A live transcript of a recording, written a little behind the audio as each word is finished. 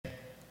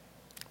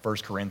1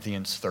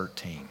 Corinthians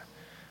 13.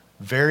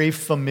 Very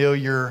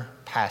familiar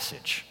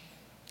passage.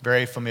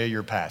 Very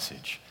familiar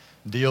passage.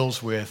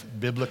 Deals with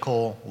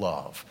biblical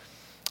love.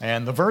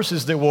 And the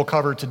verses that we'll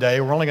cover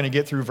today, we're only going to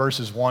get through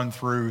verses 1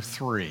 through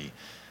 3.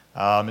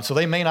 And so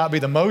they may not be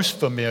the most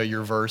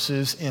familiar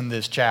verses in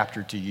this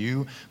chapter to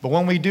you, but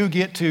when we do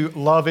get to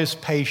love is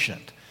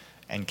patient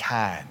and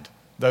kind,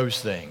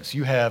 those things,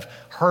 you have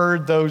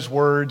heard those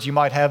words. You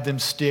might have them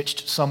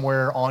stitched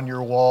somewhere on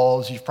your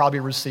walls. You've probably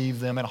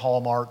received them in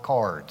Hallmark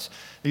cards.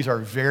 These are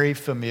very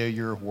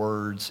familiar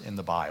words in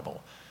the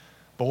Bible.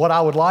 But what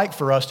I would like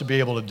for us to be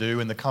able to do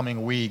in the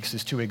coming weeks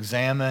is to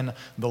examine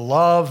the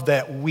love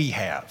that we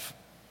have.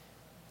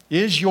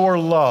 Is your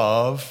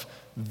love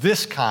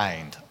this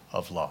kind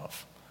of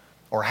love?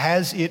 Or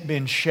has it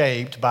been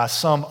shaped by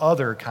some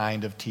other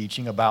kind of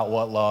teaching about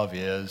what love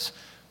is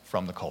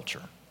from the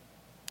culture?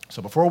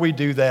 So before we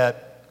do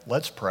that,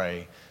 let's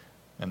pray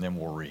and then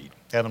we'll read.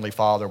 Heavenly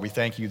Father, we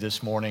thank you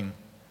this morning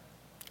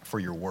for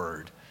your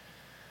word.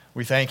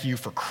 We thank you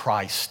for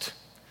Christ,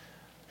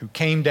 who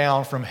came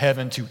down from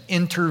heaven to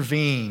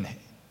intervene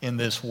in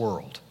this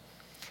world.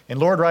 And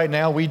Lord, right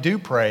now we do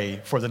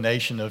pray for the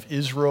nation of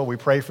Israel. We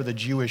pray for the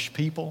Jewish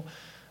people.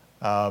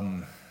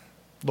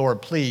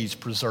 Lord, please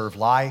preserve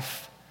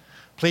life.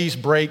 Please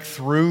break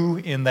through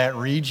in that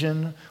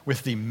region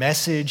with the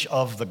message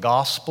of the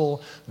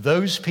gospel.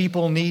 Those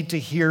people need to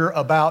hear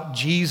about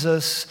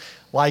Jesus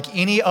like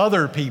any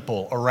other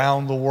people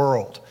around the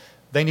world.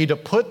 They need to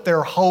put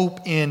their hope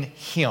in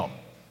Him.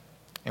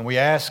 And we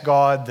ask,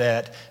 God,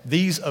 that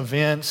these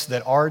events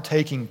that are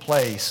taking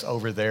place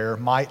over there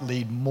might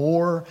lead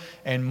more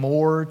and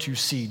more to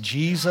see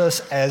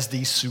Jesus as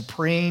the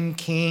supreme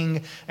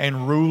king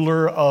and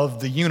ruler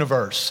of the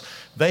universe.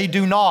 They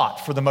do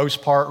not, for the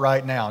most part,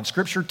 right now. And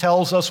Scripture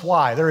tells us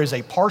why. There is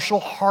a partial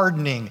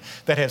hardening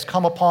that has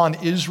come upon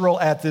Israel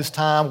at this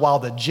time while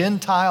the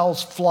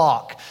Gentiles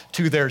flock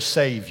to their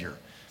Savior.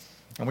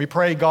 And we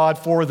pray, God,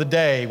 for the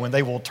day when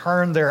they will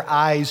turn their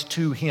eyes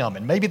to Him.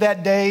 And maybe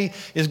that day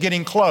is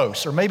getting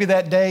close, or maybe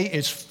that day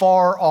is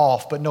far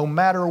off. But no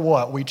matter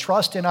what, we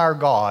trust in our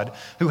God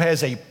who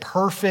has a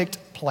perfect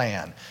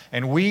plan.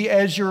 And we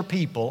as your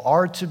people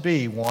are to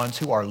be ones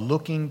who are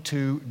looking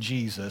to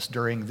Jesus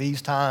during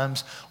these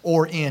times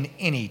or in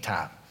any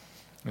time.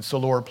 And so,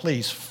 Lord,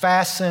 please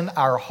fasten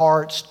our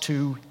hearts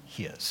to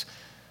His.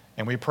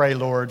 And we pray,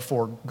 Lord,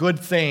 for good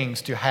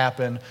things to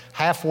happen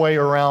halfway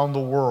around the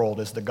world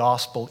as the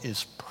gospel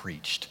is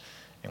preached.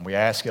 And we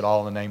ask it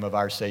all in the name of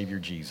our Savior,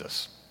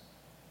 Jesus.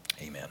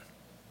 Amen.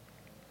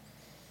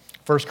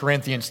 1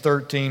 Corinthians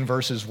 13,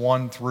 verses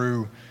 1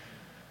 through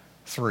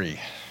 3.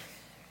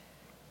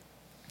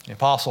 The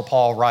Apostle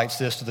Paul writes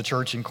this to the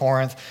church in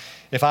Corinth: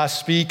 "If I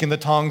speak in the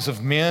tongues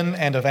of men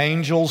and of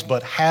angels,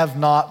 but have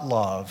not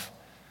love,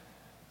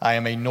 I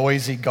am a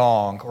noisy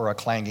gong or a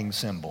clanging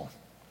cymbal.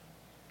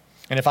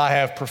 And if I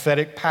have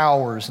prophetic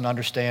powers and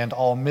understand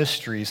all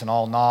mysteries and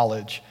all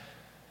knowledge,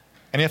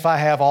 and if I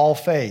have all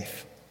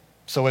faith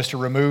so as to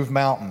remove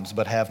mountains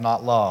but have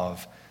not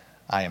love,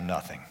 I am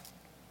nothing.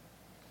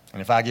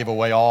 And if I give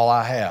away all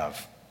I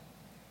have,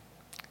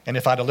 and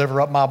if I deliver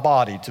up my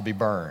body to be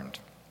burned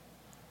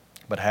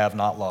but have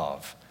not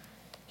love,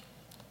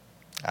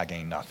 I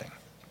gain nothing."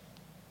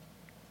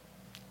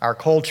 Our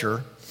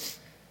culture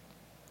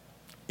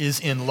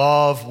is in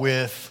love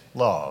with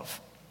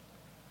love.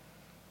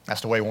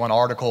 That's the way one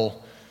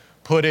article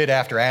put it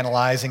after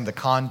analyzing the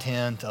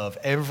content of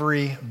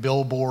every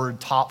Billboard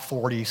Top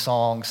 40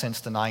 song since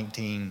the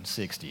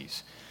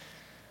 1960s.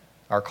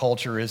 Our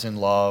culture is in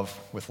love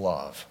with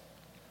love.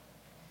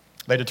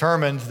 They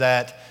determined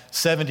that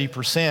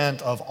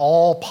 70% of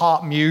all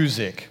pop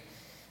music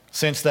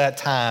since that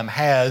time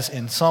has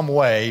in some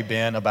way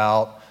been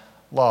about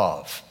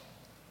love.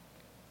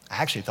 I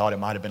actually thought it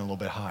might have been a little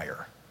bit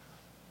higher.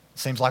 It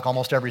seems like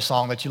almost every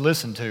song that you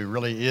listen to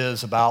really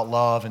is about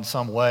love in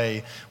some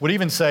way. Would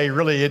even say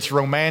really it's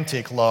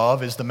romantic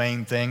love is the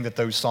main thing that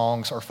those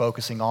songs are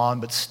focusing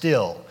on, but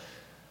still,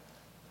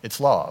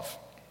 it's love.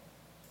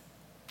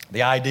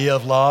 The idea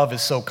of love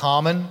is so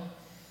common,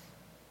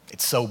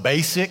 it's so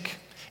basic,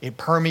 it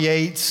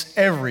permeates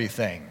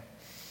everything.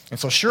 And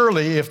so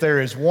surely if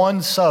there is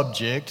one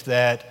subject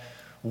that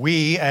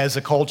we as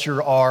a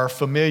culture are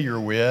familiar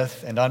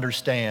with and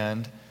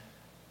understand,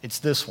 it's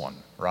this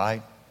one,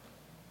 right?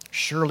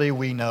 Surely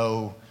we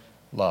know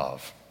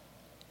love.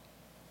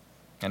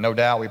 And no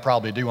doubt we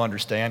probably do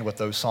understand what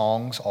those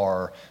songs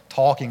are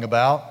talking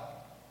about.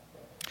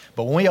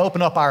 But when we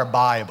open up our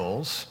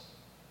Bibles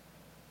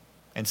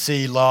and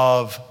see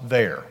love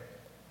there,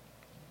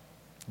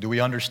 do we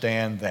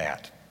understand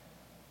that?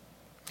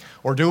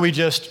 Or do we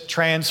just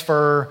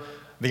transfer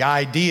the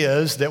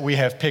ideas that we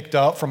have picked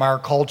up from our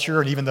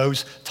culture and even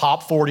those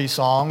top 40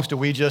 songs? Do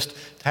we just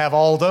have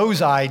all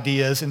those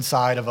ideas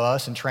inside of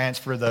us and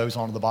transfer those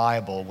onto the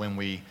Bible when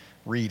we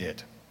read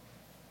it?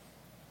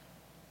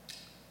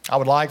 I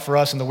would like for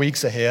us in the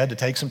weeks ahead to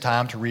take some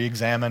time to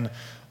re-examine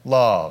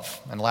love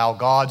and allow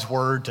God's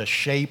Word to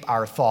shape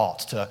our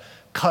thoughts, to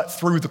cut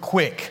through the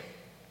quick,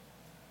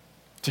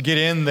 to get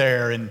in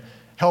there and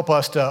help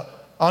us to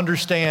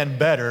understand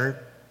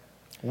better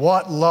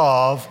what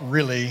love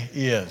really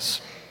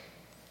is.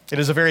 It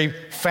is a very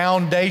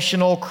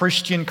foundational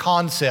Christian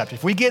concept.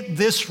 If we get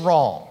this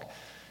wrong,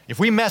 if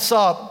we mess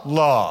up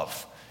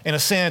love, in a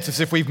sense, it's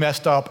as if we've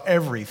messed up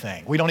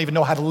everything. We don't even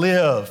know how to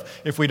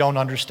live if we don't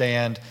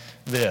understand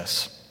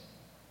this.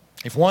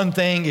 If one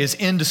thing is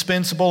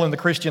indispensable in the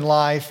Christian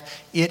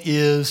life, it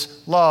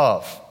is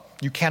love.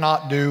 You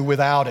cannot do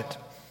without it.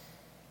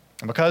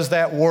 And because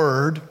that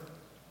word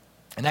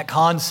and that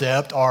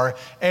concept are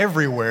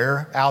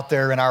everywhere out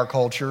there in our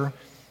culture,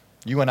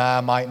 you and I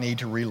might need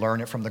to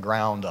relearn it from the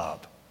ground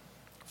up,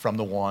 from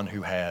the one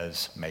who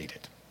has made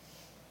it.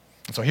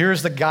 And so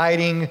here's the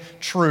guiding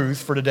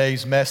truth for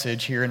today's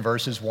message here in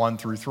verses 1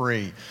 through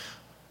 3.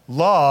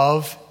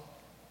 Love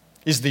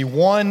is the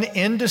one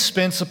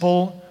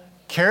indispensable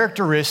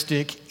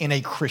characteristic in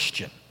a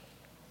Christian.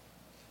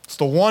 It's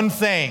the one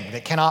thing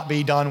that cannot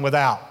be done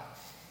without.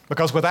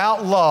 Because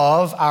without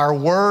love, our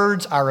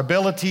words, our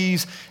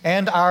abilities,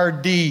 and our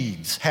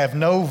deeds have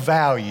no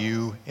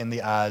value in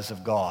the eyes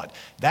of God.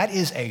 That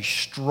is a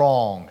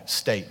strong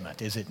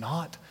statement, is it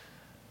not?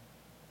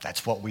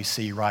 That's what we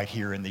see right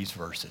here in these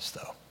verses,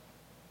 though.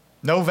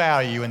 No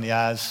value in the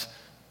eyes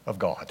of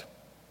God.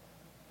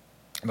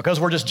 And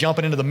because we're just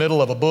jumping into the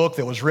middle of a book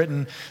that was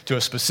written to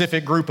a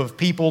specific group of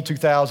people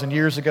 2,000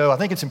 years ago, I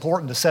think it's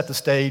important to set the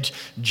stage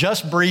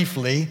just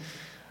briefly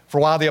for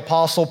why the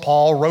Apostle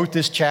Paul wrote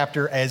this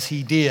chapter as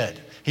he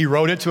did. He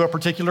wrote it to a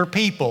particular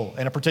people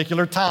in a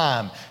particular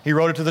time. He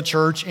wrote it to the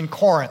church in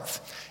Corinth.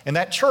 And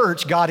that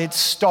church got its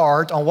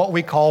start on what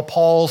we call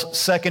Paul's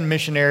second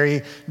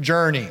missionary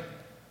journey.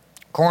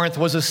 Corinth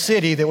was a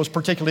city that was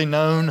particularly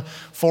known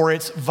for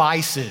its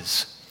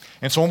vices.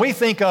 And so when we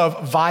think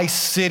of Vice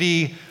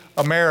City,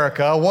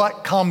 America,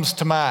 what comes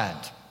to mind?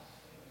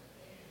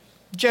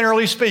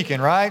 Generally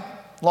speaking, right?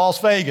 Las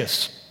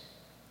Vegas.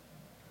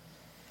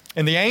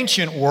 In the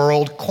ancient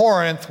world,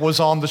 Corinth was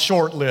on the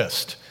short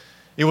list.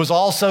 It was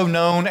also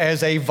known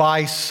as a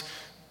vice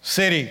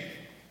city.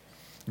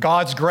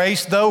 God's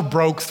grace, though,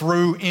 broke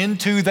through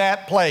into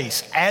that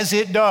place, as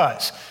it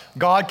does.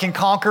 God can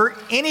conquer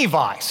any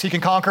vice. He can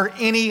conquer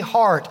any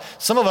heart.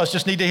 Some of us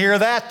just need to hear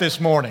that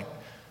this morning.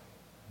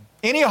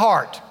 Any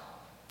heart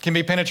can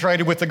be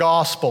penetrated with the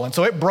gospel. And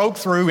so it broke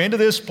through into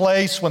this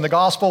place when the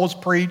gospel was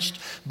preached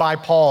by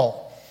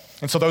Paul.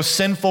 And so those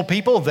sinful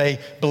people, they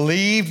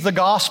believed the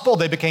gospel,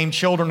 they became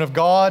children of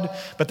God,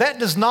 but that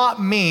does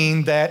not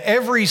mean that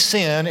every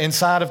sin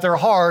inside of their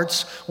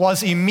hearts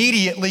was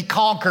immediately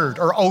conquered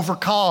or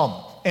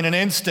overcome in an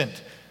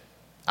instant.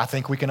 I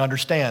think we can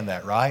understand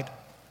that, right?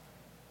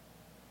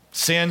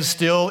 Sin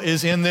still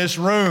is in this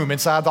room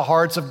inside the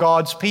hearts of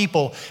God's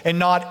people, and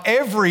not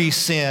every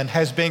sin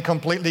has been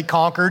completely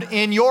conquered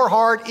in your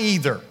heart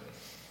either.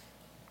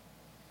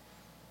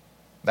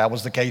 That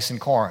was the case in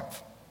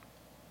Corinth.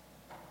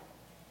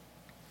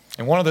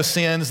 And one of the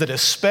sins that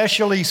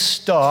especially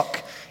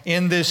stuck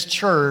in this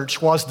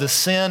church was the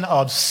sin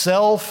of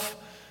self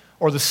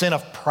or the sin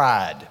of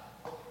pride.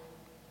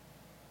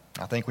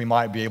 I think we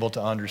might be able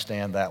to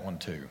understand that one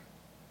too.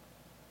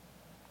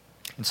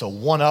 And so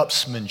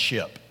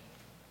one-upsmanship,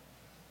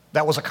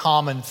 that was a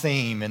common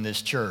theme in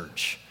this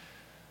church.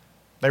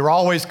 They were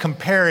always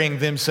comparing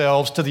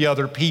themselves to the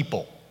other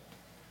people,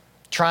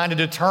 trying to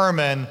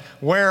determine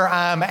where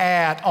I'm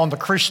at on the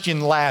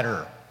Christian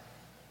ladder.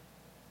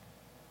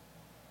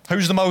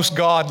 Who's the most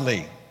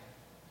godly?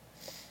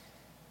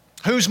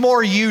 Who's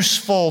more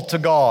useful to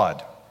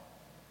God?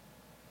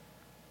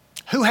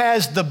 Who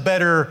has the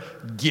better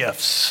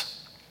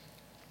gifts?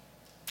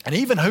 And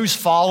even who's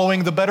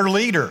following the better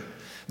leader?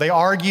 They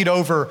argued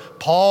over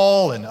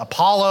Paul and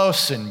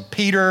Apollos and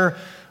Peter.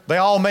 They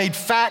all made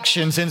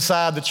factions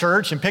inside the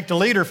church and picked a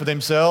leader for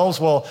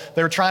themselves. Well,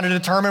 they were trying to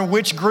determine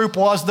which group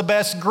was the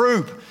best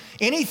group.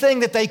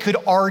 Anything that they could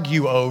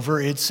argue over,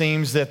 it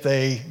seems that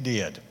they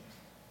did.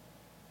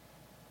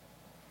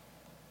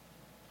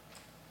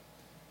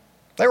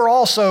 They were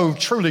also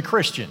truly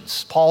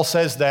Christians. Paul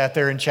says that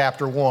there in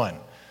chapter 1.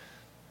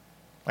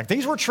 Like,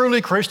 these were truly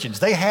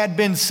Christians. They had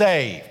been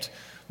saved,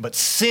 but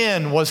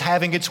sin was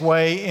having its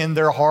way in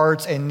their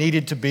hearts and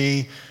needed to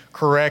be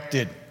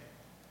corrected.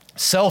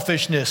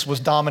 Selfishness was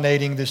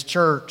dominating this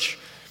church.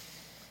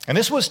 And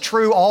this was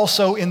true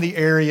also in the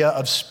area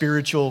of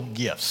spiritual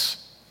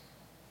gifts.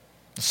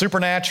 The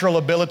supernatural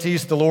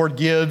abilities the Lord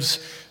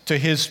gives to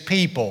His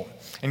people.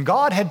 And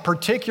God had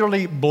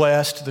particularly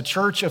blessed the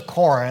church of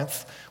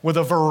Corinth with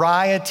a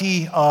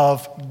variety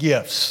of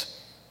gifts.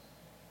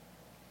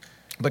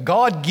 But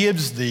God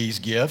gives these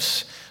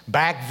gifts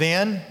back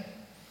then,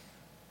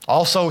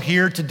 also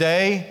here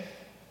today,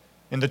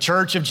 in the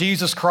Church of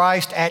Jesus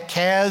Christ at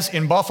Kaz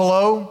in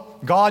Buffalo.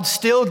 God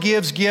still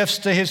gives gifts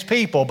to His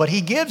people, but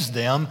He gives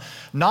them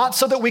not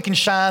so that we can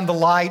shine the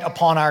light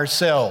upon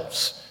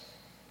ourselves,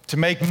 to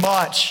make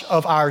much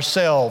of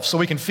ourselves so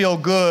we can feel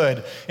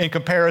good in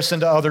comparison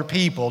to other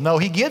people. No,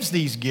 He gives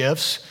these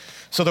gifts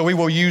so that we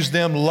will use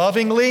them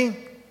lovingly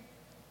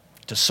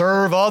to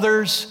serve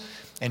others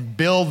and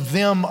build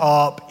them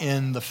up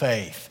in the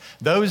faith.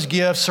 Those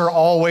gifts are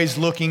always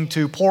looking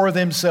to pour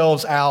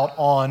themselves out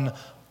on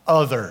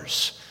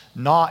others,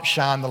 not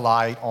shine the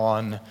light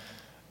on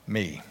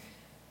me.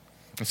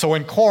 And so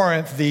in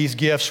Corinth, these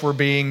gifts were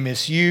being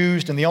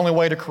misused, and the only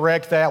way to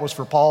correct that was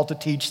for Paul to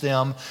teach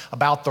them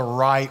about the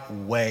right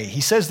way. He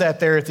says that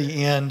there at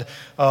the end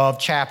of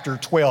chapter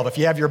 12. If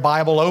you have your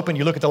Bible open,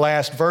 you look at the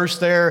last verse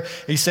there.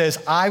 He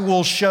says, I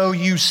will show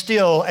you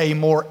still a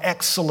more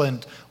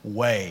excellent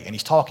way. And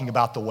he's talking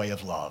about the way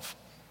of love.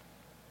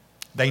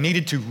 They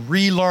needed to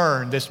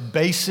relearn this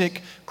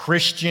basic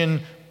Christian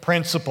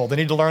principle. They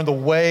need to learn the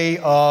way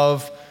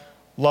of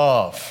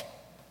love.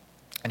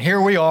 And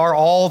here we are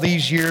all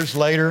these years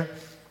later.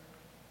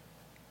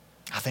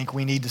 I think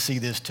we need to see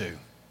this too.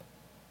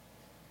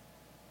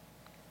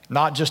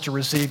 Not just to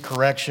receive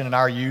correction in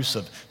our use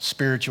of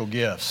spiritual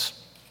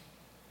gifts,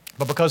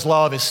 but because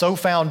love is so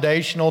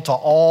foundational to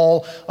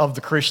all of the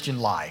Christian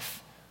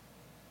life.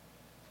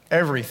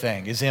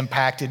 Everything is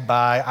impacted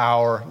by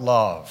our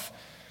love.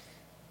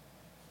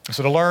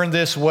 So to learn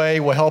this way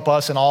will help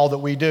us in all that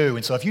we do.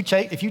 And so if you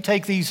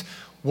take these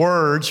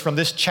words from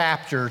this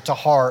chapter to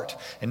heart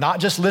and not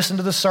just listen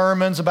to the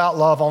sermons about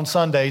love on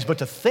Sundays, but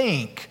to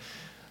think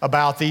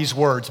about these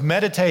words,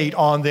 meditate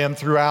on them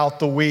throughout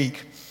the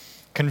week,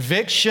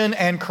 conviction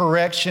and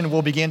correction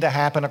will begin to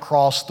happen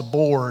across the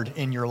board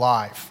in your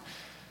life.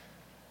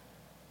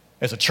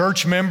 As a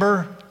church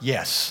member,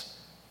 yes.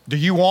 Do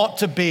you want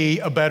to be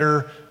a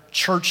better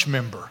church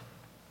member?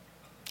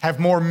 Have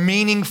more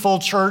meaningful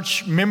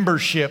church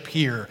membership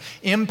here.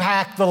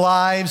 Impact the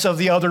lives of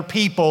the other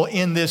people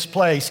in this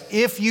place.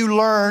 If you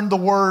learn the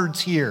words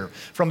here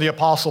from the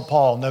Apostle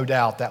Paul, no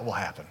doubt that will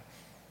happen.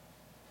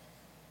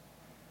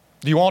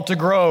 Do you want to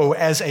grow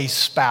as a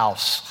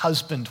spouse,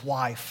 husband,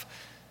 wife?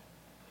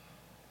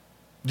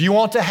 Do you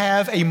want to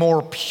have a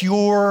more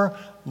pure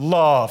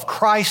love,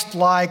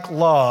 Christ-like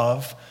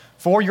love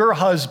for your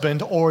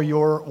husband or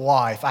your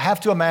wife? I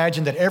have to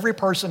imagine that every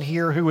person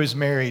here who is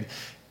married,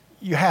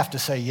 you have to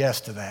say yes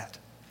to that.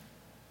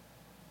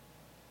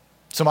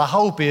 So my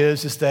hope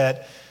is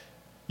that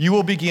you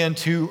will begin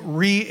to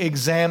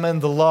re-examine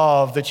the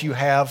love that you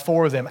have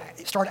for them.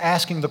 Start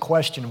asking the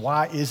question,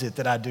 why is it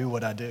that I do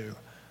what I do?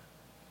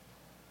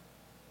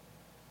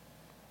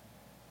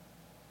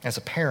 As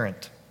a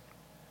parent,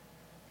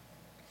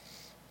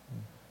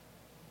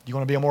 do you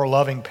want to be a more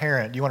loving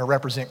parent? Do you want to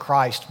represent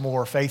Christ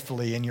more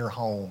faithfully in your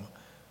home?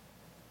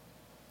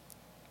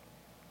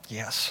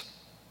 Yes.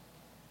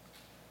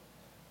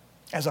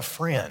 As a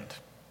friend,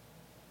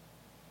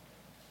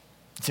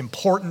 it's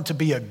important to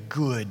be a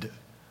good,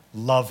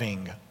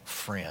 loving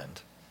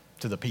friend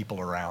to the people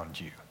around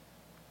you.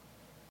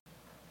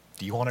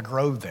 Do you want to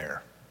grow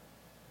there?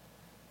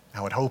 I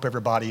would hope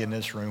everybody in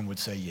this room would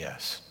say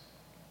yes.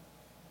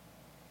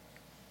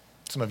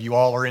 Some of you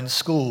all are in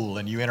school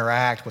and you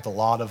interact with a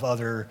lot of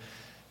other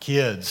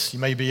kids.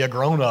 You may be a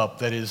grown-up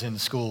that is in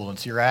school, and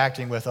so you're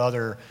acting with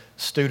other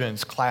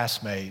students,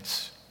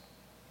 classmates.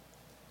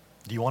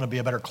 Do you want to be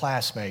a better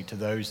classmate to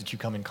those that you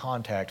come in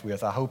contact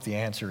with? I hope the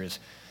answer is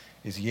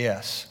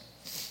yes.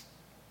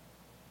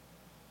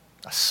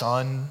 A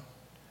son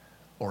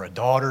or a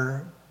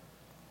daughter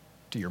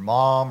to your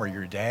mom or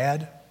your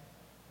dad?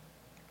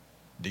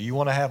 Do you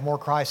want to have more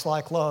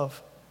Christ-like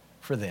love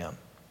for them?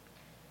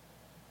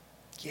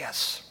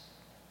 Yes.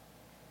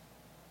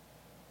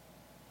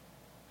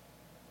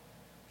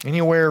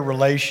 Anywhere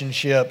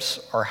relationships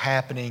are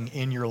happening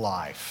in your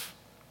life,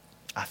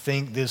 I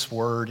think this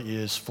word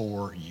is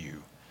for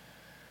you.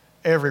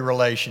 Every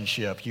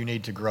relationship, you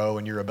need to grow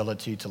in your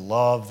ability to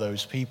love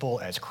those people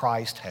as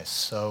Christ has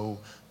so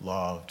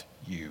loved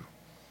you.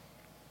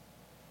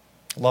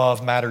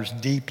 Love matters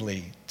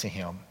deeply to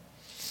him.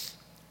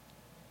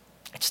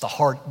 It's the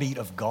heartbeat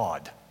of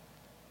God.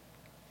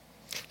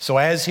 So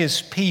as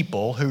his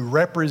people who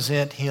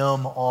represent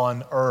him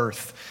on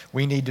earth,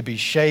 we need to be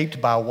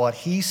shaped by what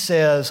he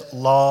says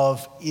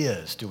love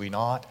is, do we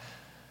not?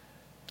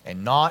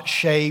 And not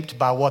shaped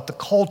by what the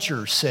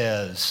culture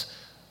says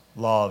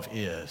love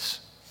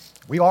is.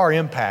 We are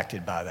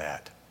impacted by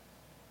that.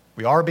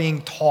 We are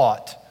being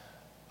taught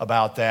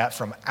about that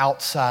from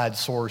outside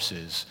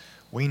sources.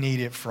 We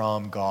need it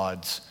from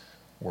God's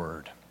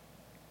word.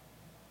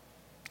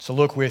 So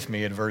look with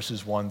me at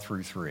verses 1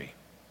 through 3.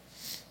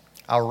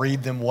 I'll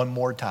read them one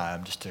more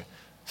time just to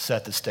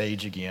set the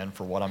stage again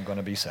for what I'm going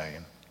to be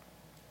saying.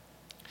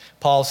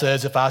 Paul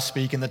says, if I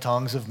speak in the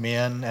tongues of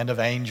men and of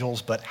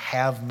angels, but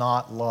have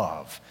not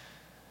love,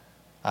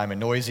 I'm a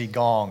noisy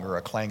gong or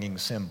a clanging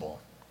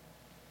cymbal.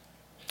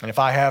 And if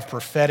I have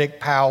prophetic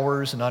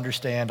powers and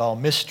understand all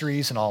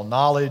mysteries and all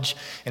knowledge,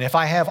 and if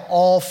I have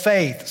all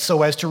faith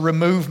so as to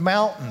remove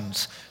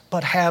mountains,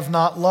 but have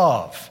not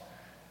love,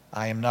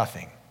 I am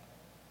nothing.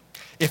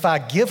 If I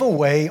give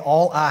away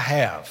all I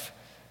have,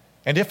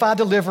 and if I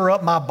deliver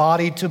up my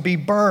body to be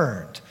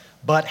burned,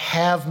 but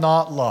have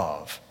not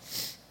love,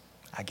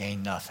 I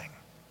gain nothing.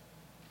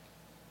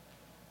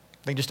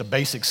 I think just a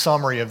basic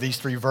summary of these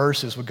 3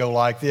 verses would go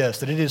like this,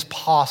 that it is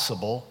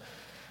possible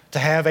to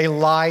have a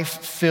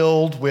life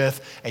filled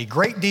with a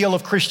great deal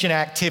of Christian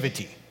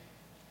activity,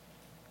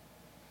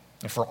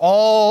 and for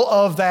all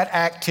of that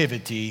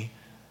activity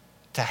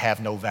to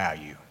have no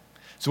value.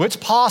 So it's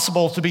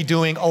possible to be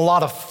doing a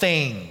lot of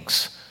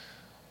things,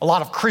 a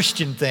lot of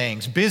Christian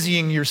things,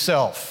 busying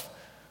yourself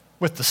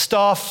with the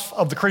stuff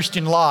of the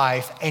Christian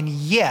life, and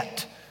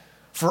yet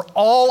for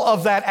all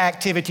of that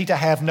activity to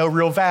have no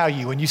real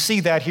value. And you see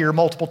that here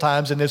multiple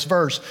times in this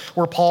verse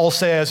where Paul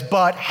says,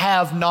 but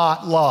have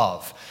not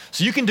love.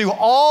 So you can do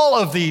all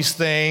of these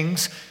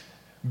things,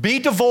 be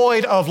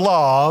devoid of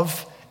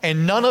love,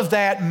 and none of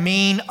that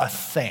mean a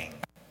thing.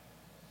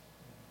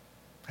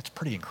 That's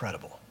pretty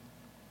incredible.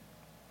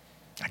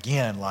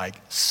 Again,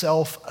 like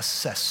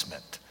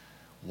self-assessment.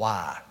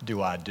 Why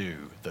do I do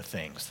the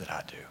things that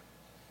I do?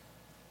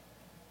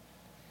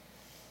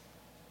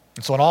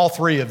 And so in all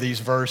three of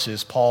these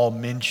verses, Paul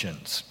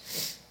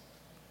mentions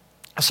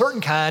a certain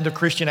kind of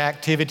Christian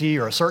activity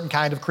or a certain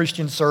kind of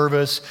Christian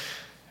service,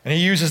 and he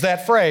uses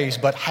that phrase,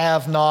 but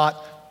have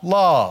not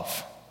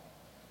love.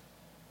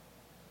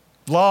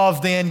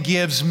 Love then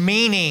gives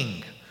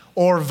meaning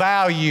or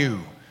value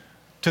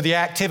to the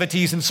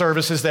activities and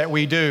services that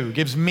we do,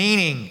 gives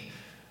meaning,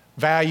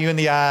 value in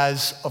the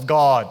eyes of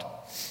God.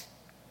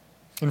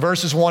 In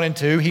verses 1 and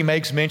 2, he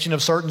makes mention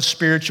of certain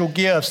spiritual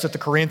gifts that the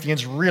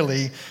Corinthians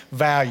really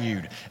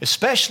valued,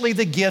 especially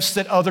the gifts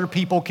that other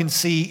people can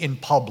see in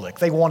public.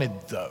 They wanted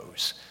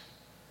those.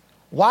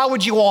 Why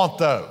would you want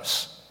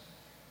those?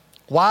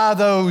 Why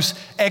those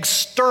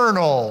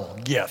external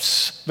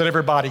gifts that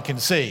everybody can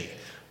see?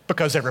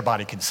 Because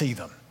everybody can see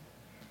them,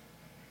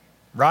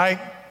 right?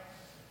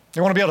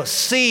 They want to be able to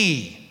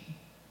see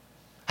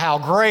how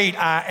great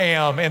I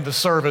am in the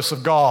service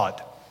of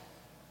God.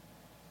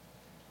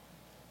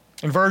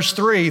 In verse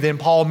 3, then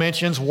Paul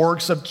mentions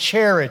works of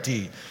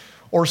charity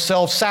or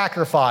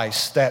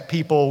self-sacrifice that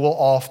people will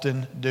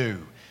often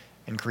do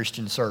in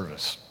Christian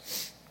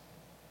service.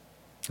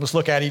 Let's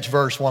look at each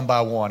verse one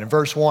by one. In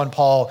verse 1,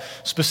 Paul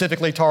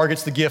specifically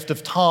targets the gift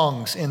of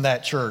tongues in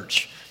that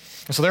church.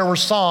 And so there were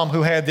some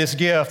who had this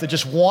gift that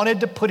just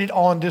wanted to put it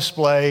on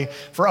display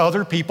for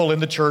other people in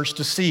the church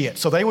to see it.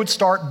 So they would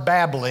start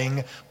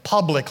babbling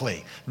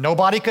publicly.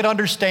 Nobody could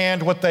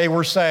understand what they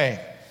were saying.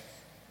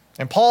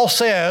 And Paul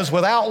says,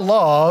 without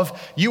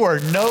love, you are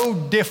no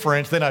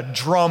different than a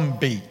drum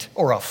beat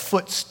or a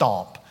foot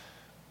stomp.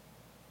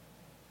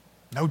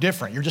 No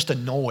different. You're just a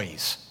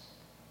noise.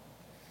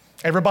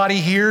 Everybody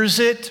hears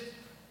it,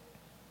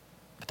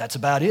 but that's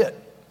about it.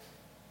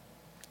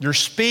 You're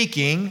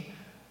speaking,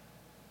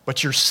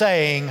 but you're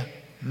saying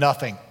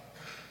nothing.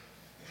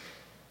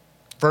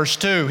 Verse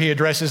 2, he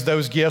addresses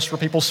those gifts where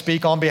people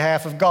speak on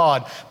behalf of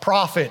God.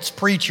 Prophets,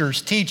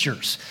 preachers,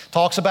 teachers.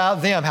 Talks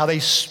about them, how they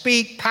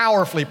speak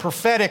powerfully,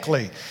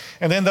 prophetically.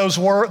 And then those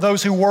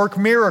who work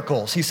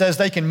miracles. He says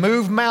they can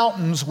move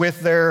mountains with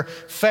their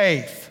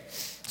faith.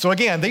 So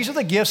again, these are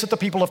the gifts that the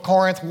people of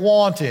Corinth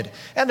wanted.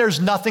 And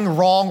there's nothing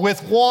wrong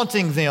with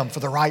wanting them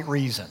for the right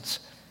reasons.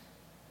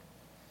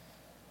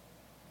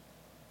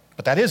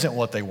 But that isn't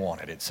what they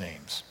wanted, it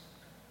seems.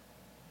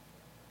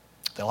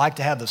 They like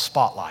to have the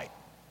spotlight.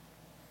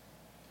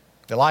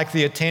 They like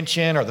the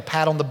attention or the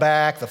pat on the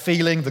back, the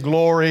feeling, the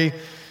glory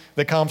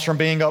that comes from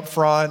being up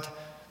front,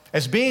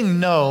 as being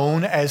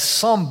known as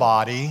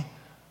somebody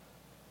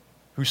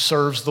who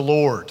serves the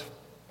Lord,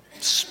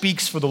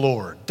 speaks for the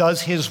Lord,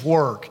 does His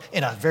work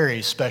in a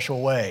very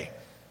special way.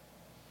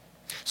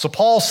 So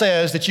Paul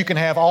says that you can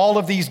have all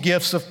of these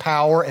gifts of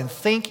power and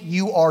think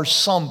you are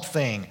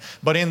something,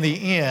 but in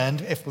the end,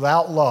 if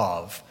without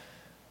love,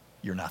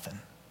 you're nothing.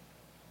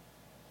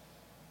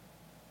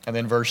 And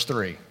then verse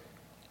 3.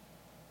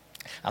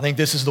 I think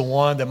this is the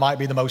one that might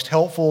be the most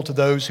helpful to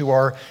those who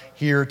are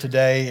here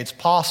today. It's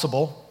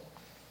possible,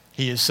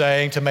 he is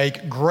saying, to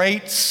make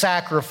great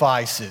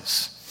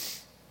sacrifices,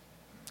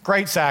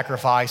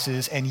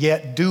 and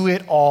yet do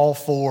it all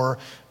for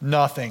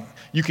nothing.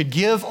 You could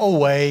give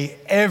away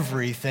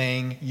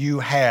everything you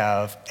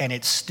have and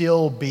it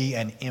still be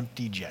an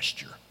empty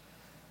gesture.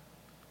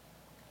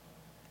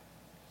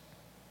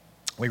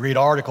 We read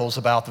articles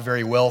about the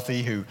very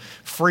wealthy who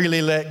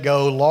freely let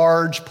go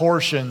large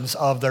portions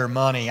of their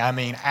money. I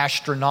mean,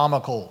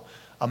 astronomical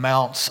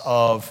amounts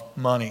of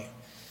money.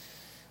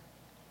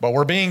 But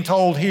we're being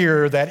told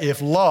here that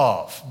if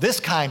love, this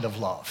kind of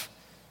love,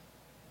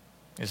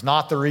 is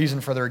not the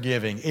reason for their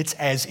giving, it's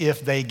as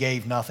if they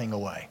gave nothing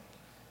away.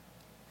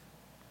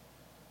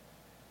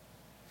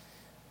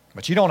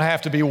 But you don't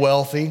have to be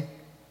wealthy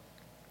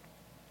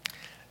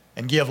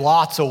and give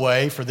lots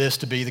away for this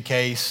to be the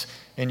case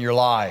in your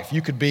life.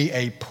 You could be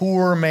a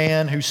poor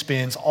man who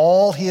spends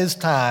all his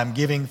time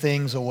giving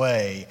things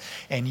away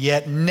and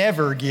yet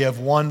never give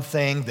one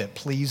thing that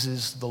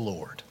pleases the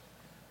Lord.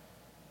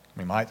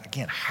 I mean,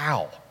 again,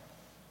 how?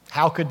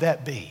 How could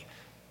that be?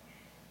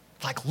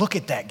 Like, look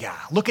at that guy.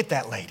 Look at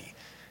that lady.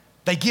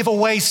 They give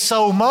away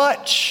so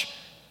much.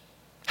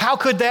 How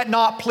could that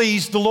not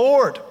please the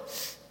Lord?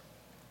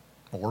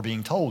 Well, we're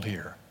being told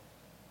here,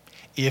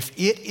 if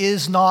it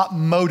is not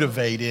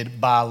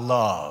motivated by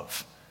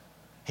love,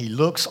 he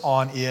looks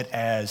on it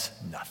as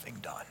nothing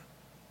done.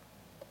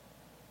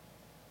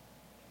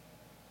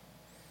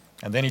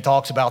 And then he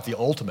talks about the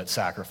ultimate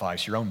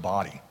sacrifice, your own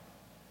body.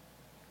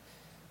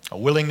 A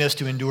willingness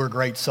to endure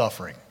great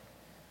suffering,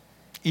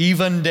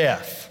 even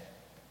death.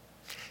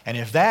 And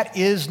if that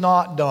is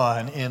not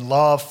done in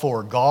love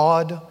for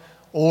God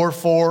or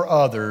for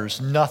others,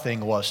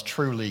 nothing was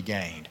truly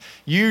gained.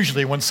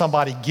 Usually when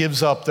somebody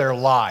gives up their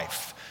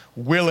life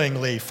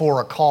willingly for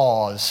a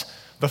cause,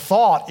 the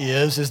thought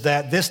is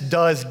that this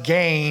does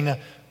gain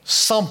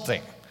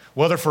something,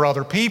 whether for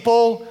other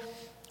people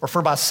or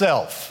for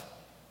myself.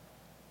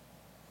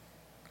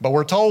 But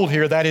we're told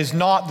here that is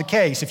not the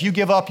case. If you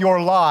give up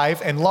your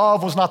life and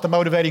love was not the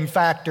motivating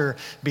factor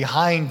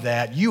behind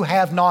that, you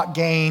have not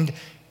gained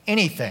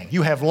anything.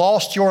 You have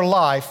lost your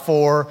life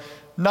for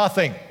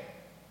nothing.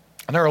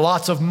 And there are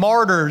lots of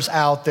martyrs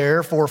out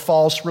there for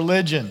false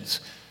religions.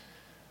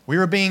 We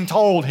are being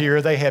told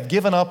here they have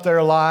given up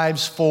their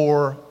lives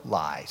for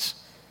lies.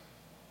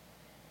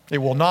 It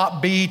will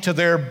not be to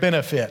their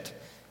benefit.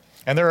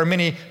 And there are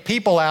many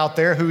people out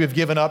there who have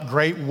given up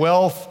great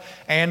wealth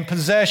and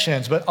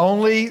possessions, but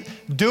only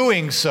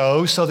doing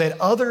so that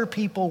other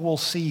people will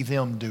see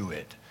them do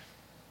it,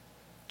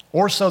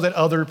 or so that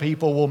other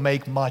people will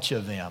make much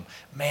of them.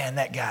 Man,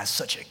 that guy's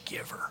such a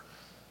giver.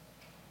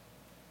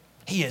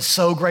 He is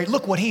so great.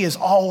 Look what he is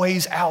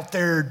always out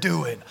there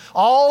doing.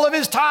 All of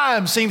his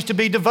time seems to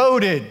be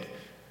devoted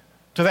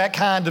to that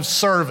kind of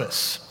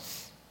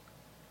service.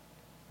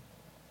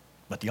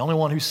 But the only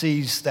one who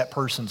sees that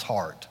person's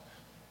heart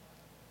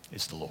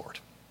is the Lord.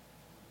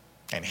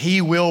 And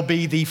he will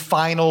be the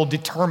final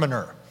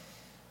determiner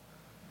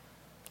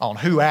on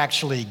who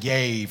actually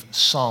gave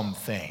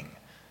something.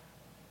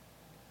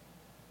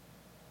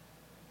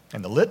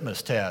 And the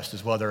litmus test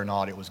is whether or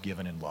not it was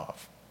given in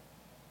love.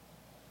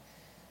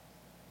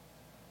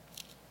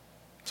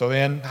 So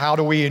then, how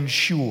do we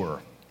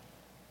ensure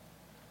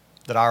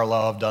that our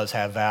love does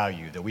have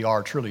value, that we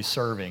are truly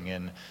serving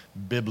in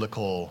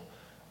biblical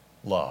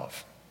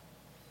love?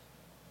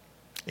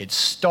 It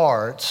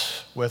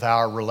starts with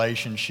our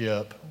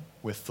relationship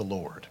with the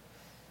Lord.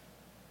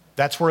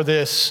 That's where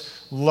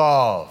this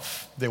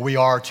love that we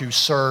are to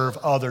serve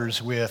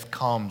others with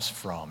comes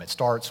from. It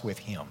starts with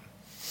Him.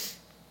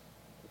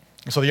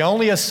 So the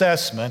only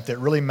assessment that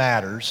really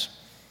matters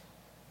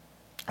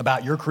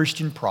about your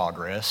Christian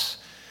progress,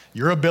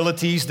 your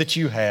abilities that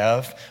you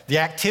have, the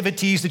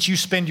activities that you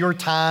spend your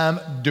time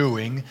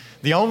doing,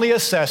 the only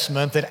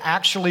assessment that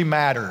actually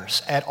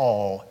matters at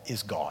all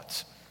is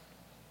God's.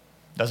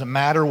 Doesn't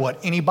matter what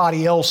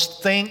anybody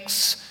else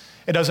thinks.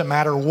 It doesn't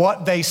matter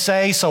what they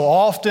say. So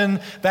often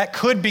that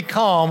could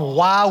become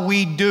why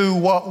we do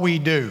what we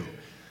do.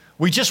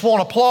 We just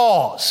want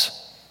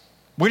applause.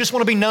 We just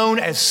want to be known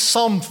as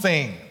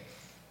something.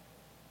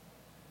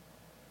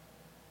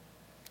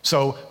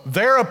 So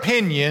their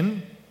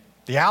opinion,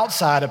 the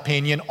outside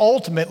opinion,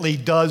 ultimately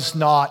does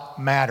not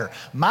matter.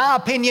 My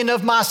opinion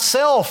of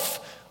myself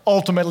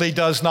ultimately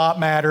does not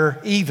matter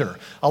either.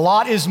 A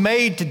lot is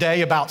made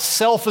today about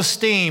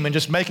self-esteem and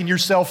just making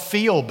yourself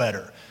feel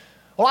better.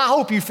 Well, I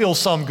hope you feel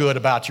some good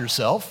about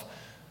yourself.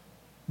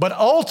 But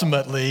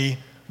ultimately,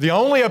 the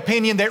only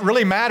opinion that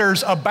really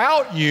matters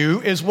about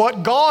you is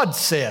what God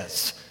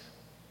says.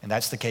 And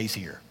that's the case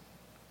here.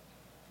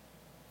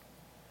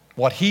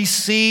 What He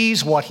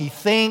sees, what He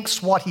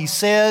thinks, what He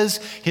says,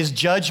 His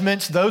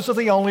judgments, those are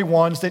the only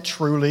ones that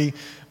truly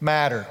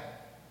matter.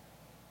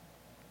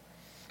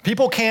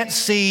 People can't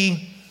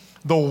see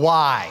the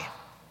why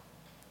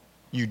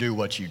you do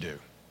what you do.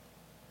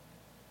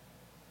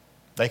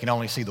 They can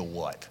only see the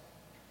what.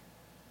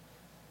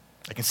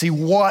 They can see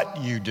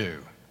what you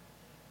do,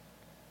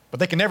 but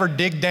they can never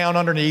dig down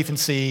underneath and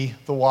see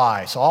the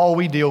why. So all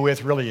we deal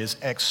with really is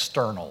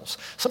externals.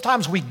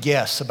 Sometimes we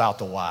guess about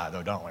the why,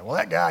 though, don't we? Well,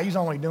 that guy, he's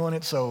only doing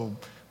it so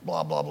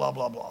blah, blah, blah,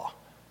 blah, blah.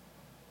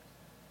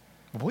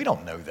 But we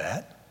don't know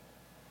that.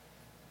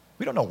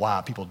 We don't know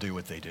why people do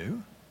what they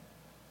do.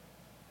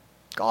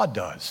 God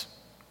does.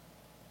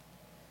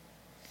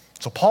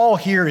 So Paul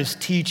here is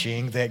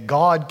teaching that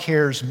God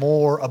cares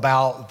more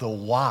about the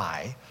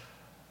why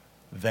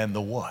than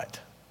the what.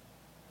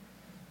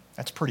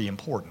 That's pretty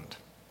important.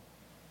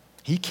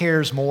 He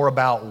cares more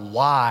about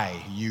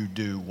why you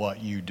do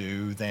what you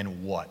do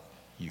than what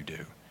you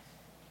do.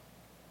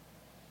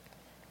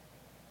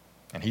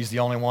 And He's the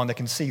only one that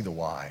can see the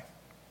why.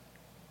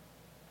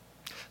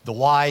 The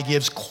why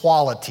gives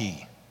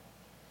quality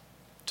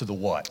to the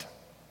what.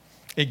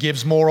 It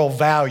gives moral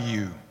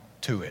value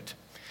to it.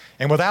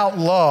 And without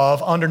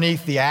love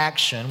underneath the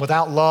action,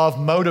 without love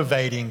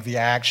motivating the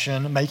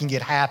action, making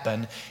it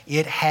happen,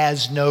 it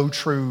has no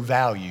true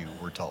value,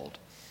 we're told.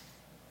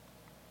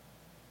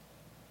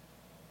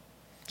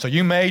 So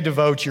you may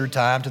devote your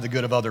time to the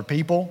good of other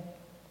people.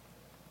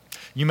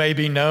 You may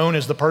be known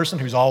as the person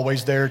who's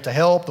always there to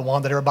help, the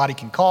one that everybody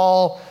can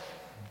call.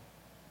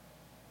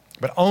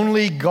 But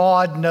only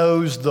God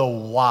knows the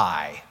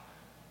why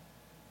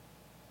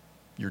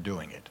you're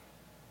doing it.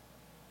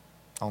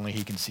 Only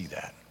He can see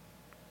that.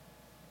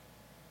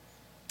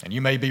 And you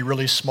may be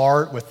really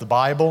smart with the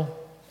Bible,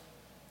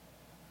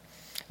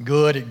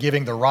 good at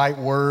giving the right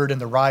word in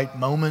the right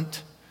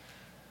moment.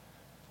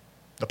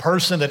 The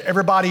person that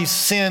everybody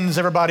sends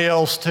everybody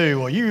else to.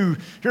 Well,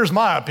 here's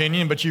my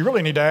opinion, but you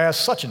really need to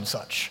ask such and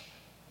such.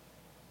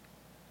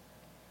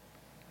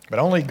 But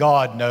only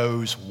God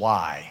knows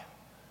why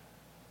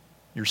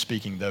you're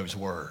speaking those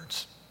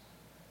words.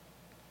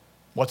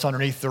 What's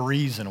underneath the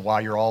reason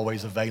why you're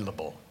always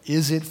available?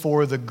 Is it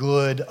for the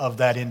good of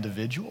that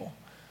individual?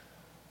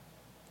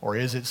 Or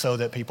is it so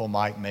that people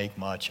might make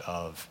much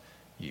of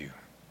you?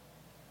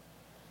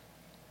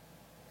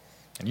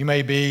 And you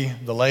may be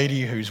the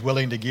lady who's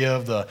willing to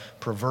give the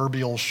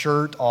proverbial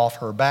shirt off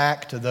her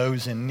back to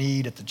those in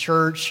need at the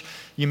church.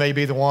 You may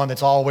be the one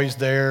that's always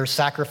there,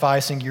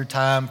 sacrificing your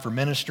time for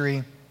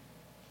ministry.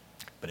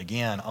 But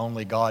again,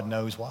 only God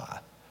knows why.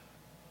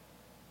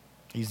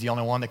 He's the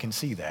only one that can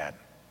see that.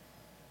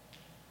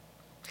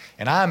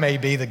 And I may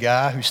be the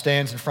guy who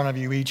stands in front of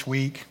you each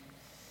week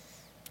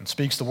and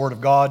speaks the word of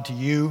God to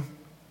you.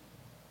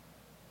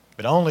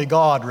 But only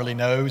God really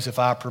knows if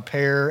I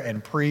prepare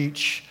and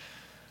preach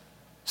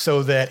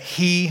so that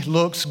He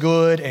looks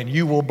good and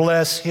you will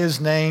bless His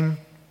name,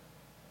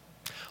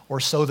 or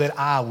so that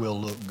I will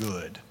look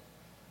good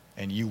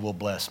and you will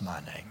bless my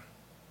name.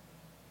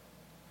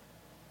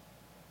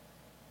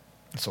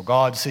 And so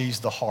God sees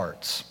the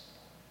hearts,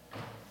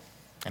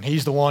 and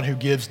He's the one who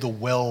gives the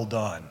well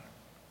done.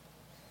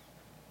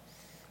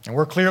 And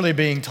we're clearly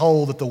being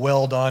told that the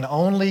well done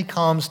only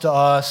comes to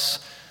us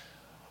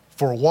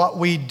for what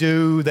we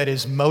do that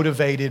is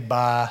motivated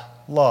by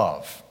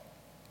love.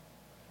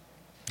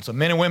 So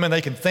men and women,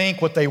 they can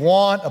think what they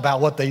want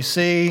about what they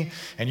see,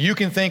 and you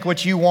can think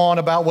what you want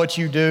about what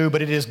you do,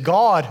 but it is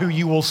God who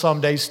you will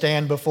someday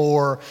stand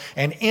before,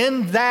 and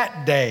in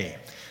that day,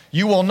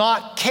 you will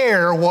not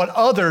care what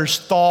others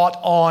thought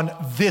on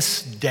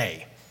this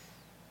day.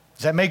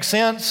 Does that make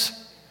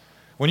sense?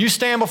 When you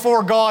stand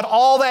before God,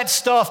 all that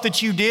stuff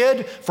that you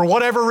did, for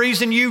whatever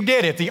reason you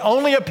did it, the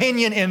only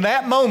opinion in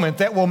that moment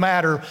that will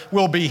matter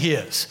will be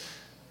His.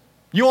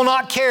 You will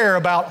not care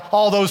about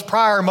all those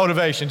prior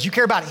motivations. You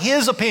care about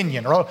His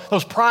opinion or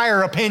those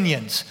prior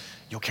opinions.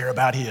 You'll care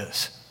about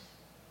His.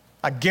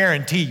 I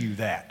guarantee you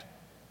that.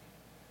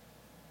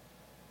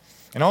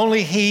 And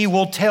only He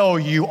will tell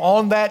you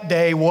on that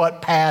day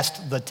what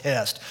passed the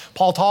test.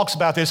 Paul talks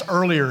about this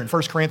earlier in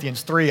 1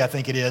 Corinthians 3, I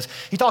think it is.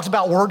 He talks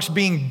about works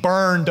being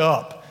burned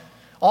up.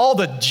 All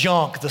the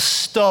junk, the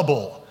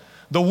stubble,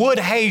 the wood,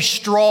 hay,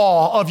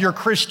 straw of your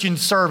Christian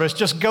service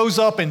just goes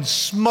up in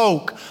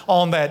smoke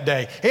on that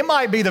day. It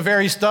might be the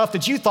very stuff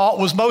that you thought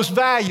was most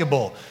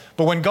valuable,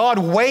 but when God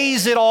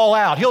weighs it all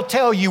out, He'll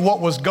tell you what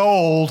was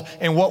gold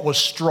and what was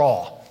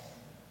straw.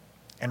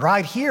 And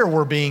right here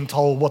we're being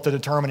told what the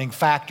determining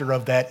factor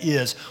of that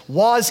is.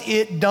 Was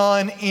it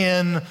done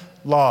in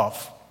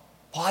love?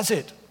 Was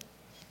it?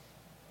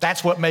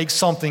 That's what makes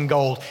something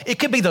gold. It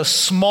could be the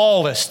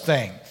smallest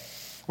thing.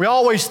 We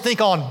always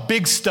think on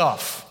big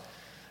stuff.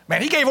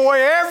 Man, He gave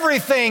away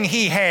everything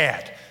He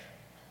had.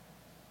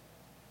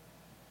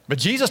 But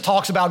Jesus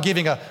talks about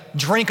giving a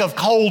drink of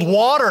cold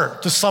water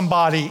to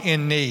somebody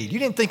in need. You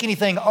didn't think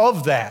anything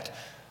of that.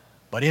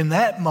 But in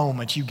that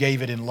moment, you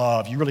gave it in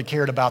love. You really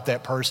cared about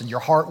that person. Your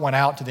heart went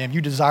out to them.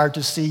 You desired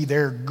to see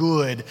their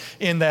good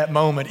in that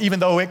moment, even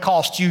though it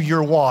cost you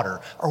your water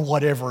or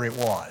whatever it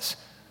was.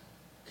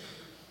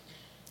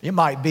 It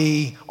might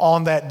be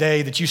on that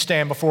day that you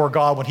stand before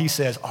God when He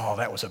says, "Oh,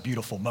 that was a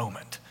beautiful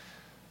moment.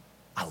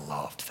 I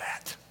loved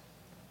that."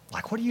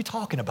 Like, what are you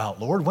talking about,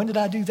 Lord? When did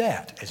I do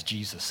that? As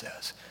Jesus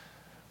says.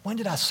 When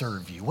did I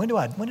serve you? When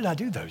did I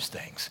do those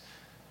things?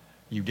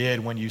 You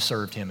did when you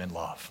served Him in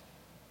love.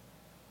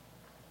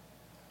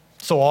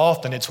 So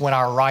often it's when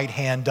our right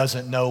hand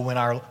doesn't know what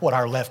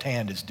our left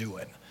hand is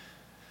doing.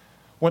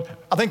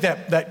 I think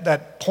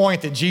that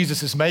point that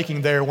Jesus is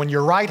making there, when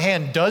your right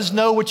hand does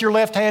know what your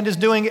left hand is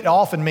doing, it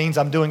often means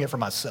I'm doing it for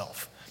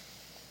myself.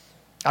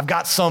 I've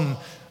got some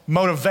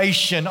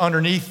motivation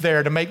underneath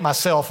there to make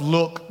myself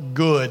look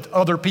good.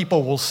 Other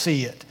people will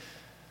see it.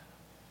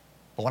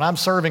 But when I'm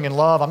serving in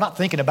love, I'm not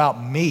thinking about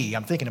me,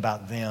 I'm thinking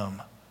about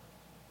them.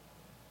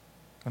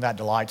 And that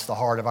delights the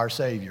heart of our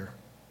Savior.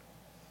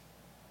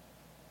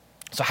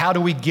 So how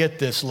do we get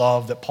this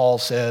love that Paul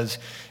says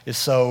is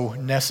so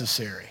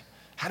necessary?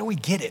 How do we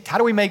get it? How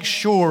do we make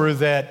sure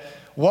that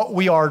what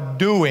we are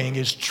doing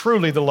is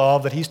truly the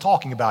love that he's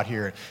talking about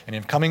here? And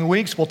in coming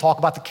weeks, we'll talk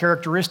about the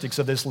characteristics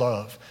of this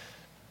love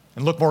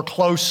and look more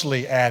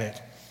closely at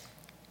it.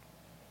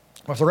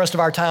 Well, for the rest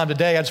of our time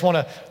today, I just want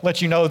to let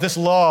you know this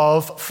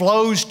love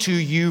flows to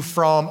you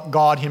from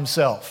God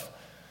Himself.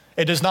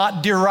 It does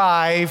not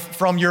derive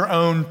from your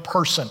own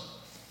person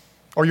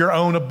or your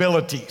own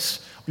abilities,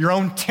 your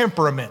own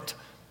temperament.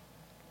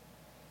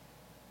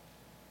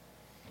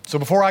 So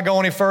before I go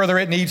any further,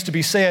 it needs to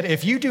be said,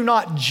 if you do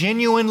not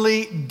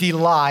genuinely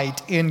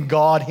delight in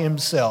God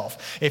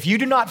Himself, if you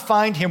do not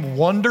find Him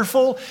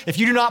wonderful, if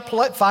you do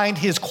not find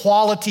His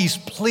qualities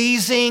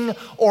pleasing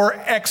or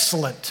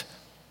excellent,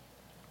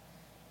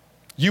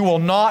 you will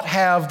not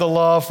have the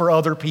love for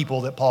other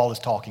people that Paul is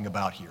talking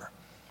about here.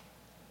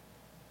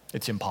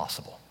 It's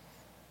impossible.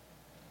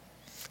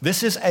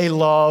 This is a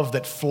love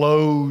that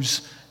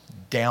flows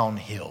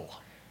downhill.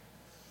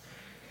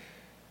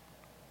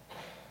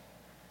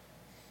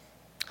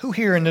 Who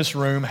here in this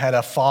room had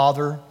a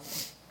father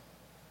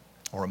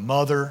or a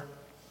mother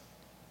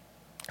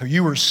who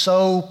you were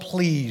so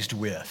pleased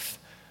with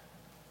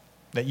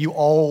that you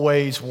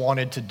always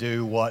wanted to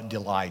do what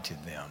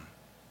delighted them?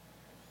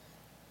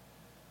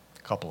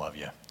 A couple of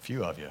you, a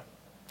few of you.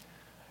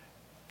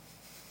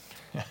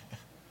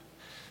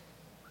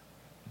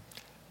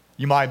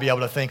 You might be able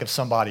to think of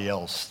somebody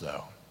else,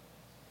 though.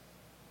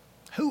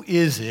 Who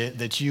is it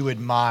that you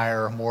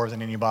admire more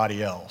than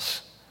anybody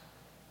else?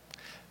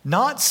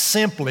 Not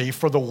simply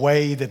for the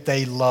way that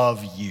they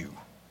love you.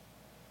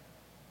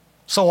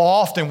 So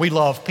often we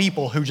love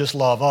people who just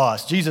love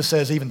us. Jesus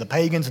says even the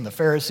pagans and the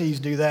Pharisees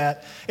do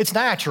that. It's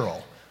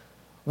natural.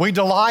 We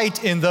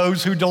delight in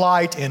those who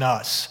delight in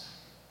us.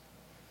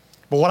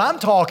 But what I'm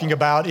talking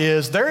about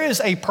is there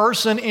is a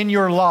person in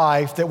your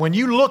life that when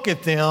you look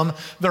at them,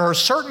 there are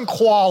certain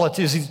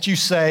qualities that you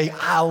say,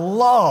 I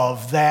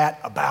love that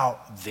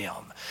about them.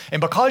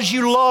 And because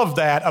you love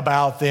that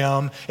about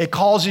them, it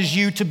causes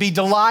you to be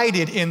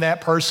delighted in that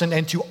person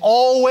and to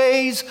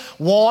always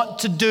want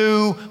to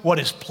do what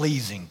is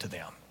pleasing to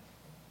them.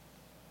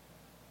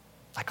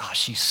 Like, oh,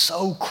 she's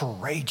so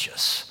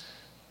courageous.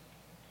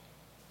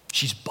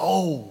 She's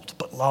bold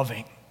but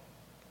loving.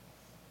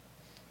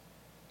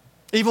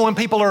 Even when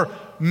people are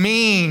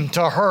mean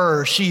to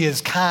her, she is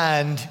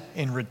kind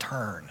in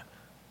return.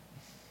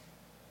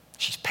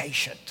 She's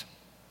patient.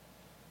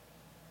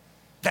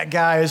 That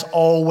guy is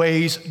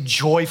always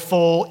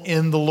joyful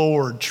in the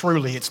Lord.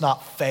 Truly, it's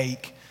not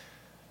fake.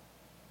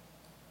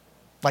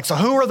 Like, so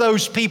who are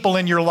those people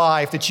in your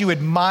life that you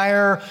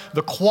admire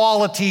the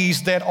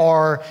qualities that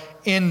are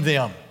in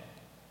them?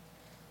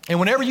 And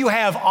whenever you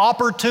have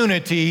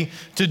opportunity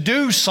to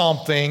do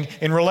something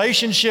in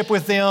relationship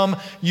with them,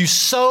 you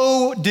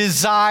so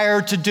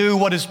desire to do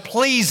what is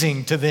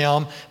pleasing to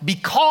them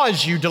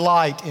because you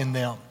delight in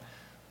them.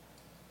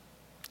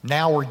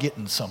 Now we're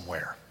getting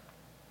somewhere.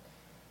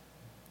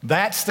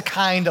 That's the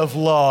kind of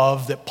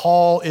love that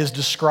Paul is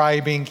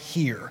describing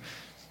here.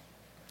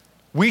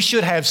 We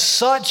should have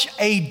such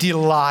a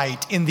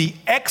delight in the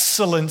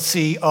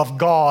excellency of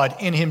God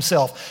in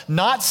Himself,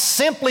 not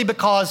simply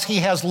because He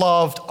has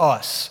loved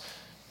us.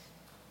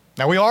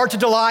 Now, we are to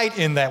delight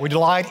in that. We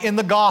delight in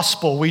the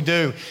gospel, we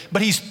do.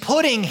 But He's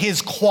putting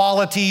His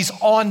qualities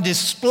on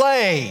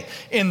display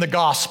in the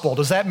gospel.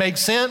 Does that make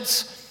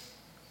sense?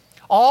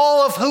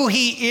 All of who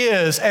He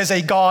is as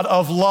a God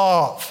of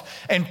love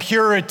and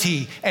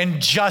purity and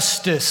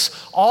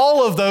justice,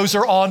 all of those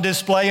are on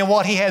display in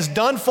what He has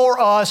done for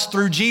us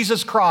through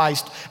Jesus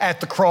Christ at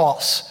the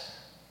cross.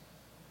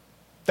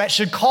 That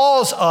should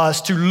cause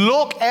us to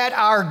look at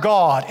our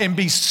God and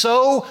be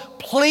so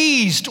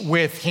pleased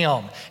with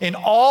Him in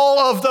all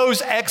of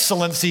those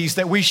excellencies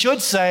that we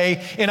should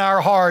say in our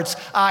hearts,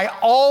 I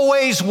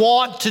always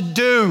want to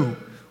do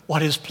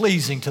what is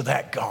pleasing to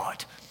that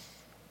God.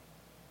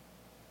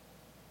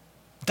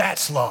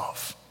 That's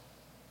love.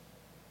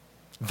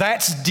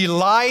 That's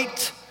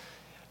delight,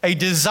 a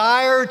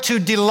desire to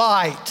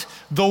delight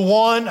the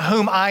one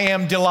whom I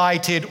am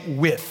delighted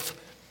with.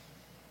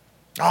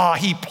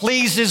 He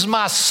pleases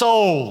my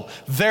soul,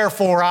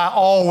 therefore I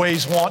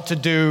always want to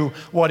do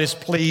what is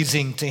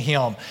pleasing to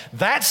Him.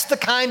 That's the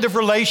kind of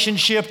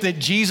relationship that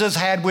Jesus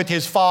had with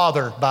His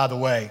Father, by the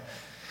way.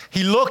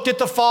 He looked at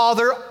the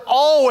Father,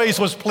 always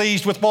was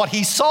pleased with what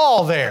He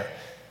saw there.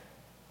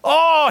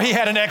 He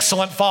had an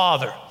excellent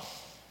Father.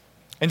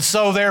 And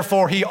so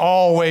therefore He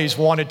always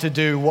wanted to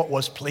do what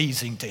was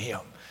pleasing to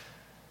Him.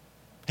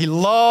 He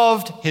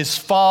loved His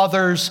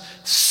Father's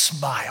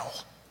smile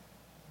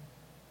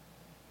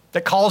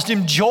that caused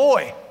Him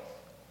joy.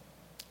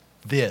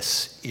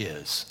 This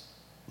is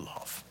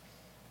love.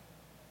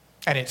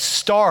 And it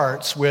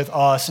starts with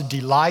us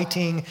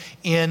delighting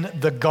in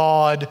the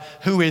God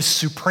who is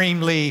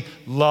supremely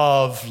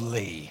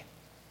lovely.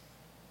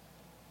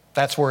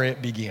 That's where it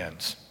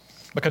begins.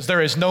 Because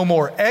there is no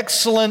more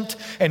excellent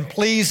and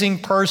pleasing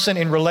person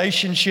in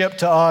relationship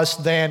to us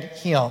than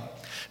Him.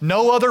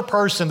 No other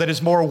person that is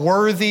more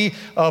worthy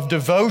of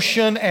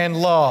devotion and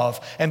love.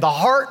 And the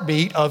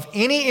heartbeat of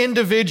any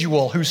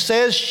individual who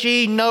says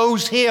she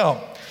knows Him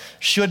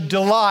should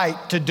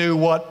delight to do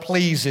what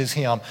pleases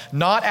Him,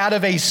 not out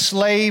of a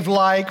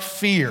slave-like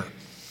fear,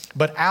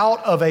 but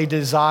out of a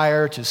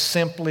desire to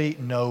simply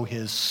know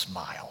His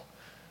smile.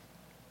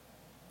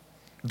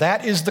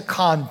 That is the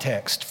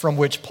context from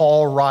which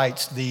Paul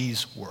writes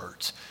these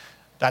words.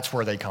 That's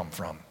where they come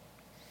from.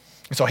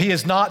 And so he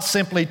is not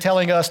simply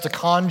telling us to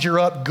conjure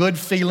up good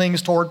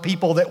feelings toward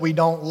people that we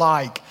don't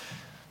like.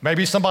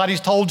 Maybe somebody's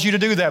told you to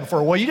do that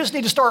before. Well, you just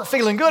need to start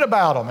feeling good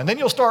about them, and then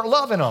you'll start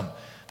loving them.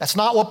 That's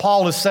not what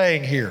Paul is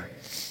saying here.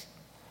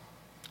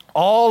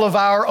 All of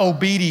our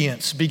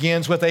obedience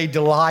begins with a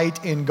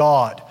delight in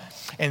God.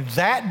 And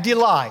that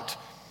delight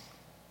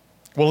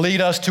will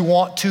lead us to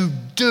want to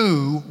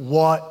do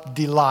what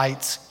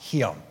delights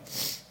Him.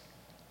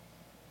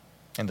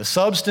 And the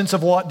substance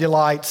of what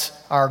delights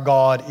our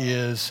God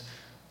is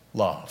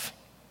love.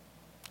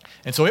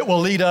 And so it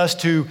will lead us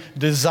to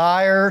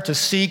desire to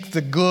seek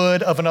the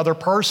good of another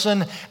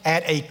person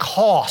at a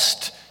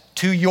cost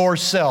to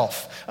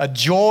yourself, a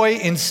joy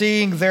in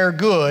seeing their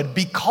good,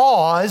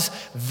 because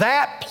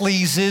that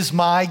pleases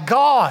my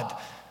God.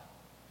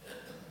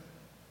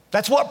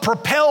 That's what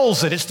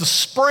propels it. It's the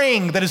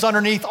spring that is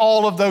underneath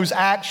all of those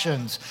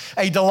actions,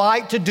 a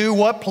delight to do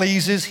what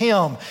pleases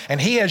Him.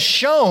 And He has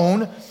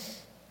shown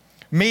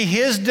me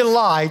His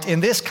delight in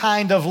this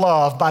kind of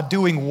love by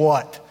doing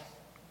what?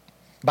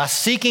 By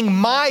seeking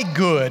my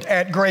good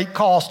at great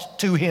cost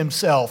to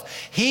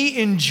Himself.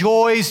 He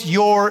enjoys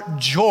your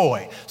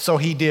joy, so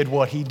He did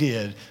what He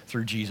did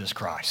through Jesus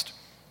Christ.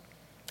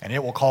 And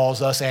it will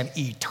cause us an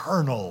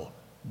eternal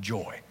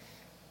joy.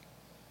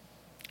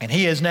 And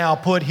He has now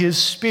put His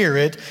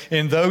Spirit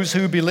in those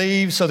who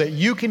believe so that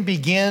you can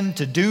begin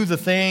to do the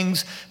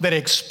things that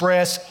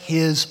express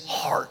His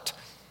heart.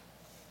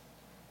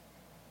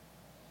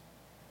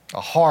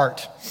 A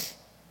heart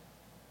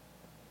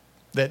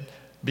that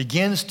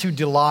begins to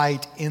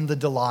delight in the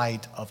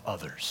delight of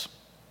others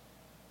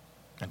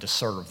and to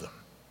serve them.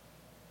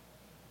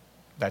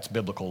 That's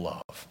biblical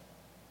love.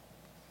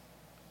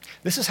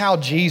 This is how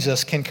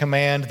Jesus can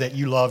command that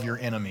you love your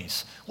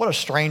enemies. What a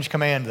strange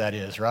command that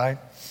is, right?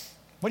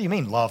 What do you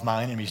mean, love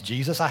my enemies,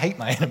 Jesus? I hate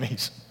my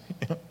enemies.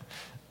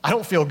 I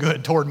don't feel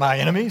good toward my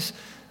enemies.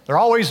 They're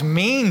always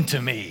mean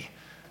to me.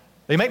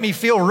 They make me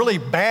feel really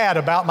bad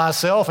about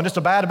myself and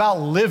just bad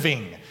about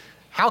living.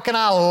 How can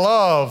I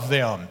love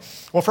them?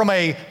 Well, from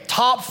a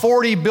top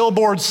 40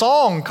 Billboard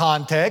song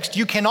context,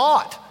 you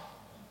cannot.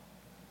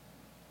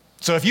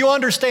 So if you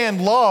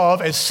understand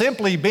love as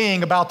simply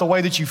being about the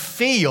way that you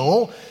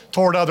feel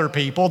toward other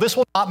people, this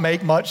will not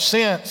make much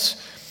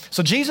sense.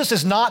 So Jesus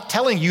is not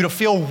telling you to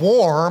feel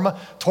warm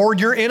toward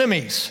your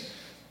enemies.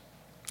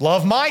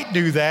 Love might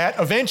do that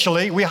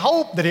eventually. We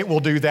hope that it will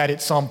do that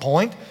at some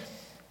point.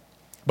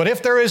 But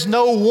if there is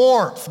no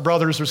warmth,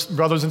 brothers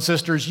and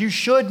sisters, you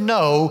should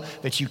know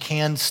that you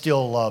can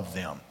still love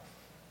them.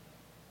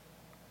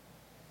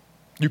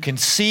 You can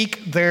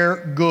seek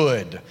their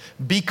good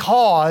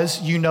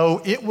because you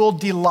know it will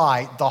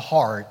delight the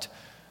heart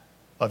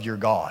of your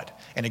God.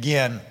 And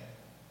again,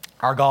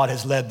 our God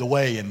has led the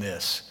way in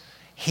this.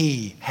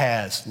 He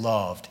has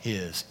loved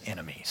His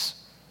enemies.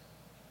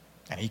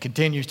 And He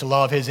continues to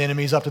love His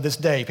enemies up to this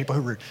day. People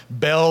who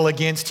rebel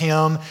against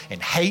Him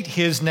and hate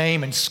His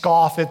name and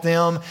scoff at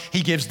them.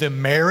 He gives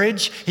them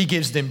marriage. He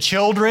gives them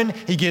children.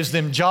 He gives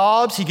them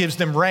jobs. He gives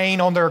them rain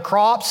on their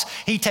crops.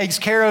 He takes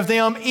care of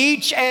them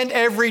each and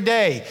every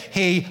day.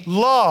 He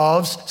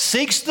loves,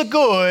 seeks the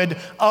good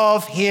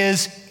of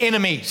His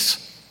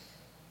enemies.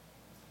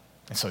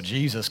 And so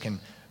Jesus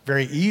can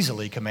very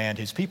easily command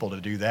His people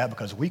to do that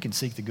because we can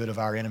seek the good of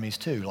our enemies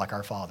too, like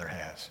our Father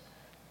has.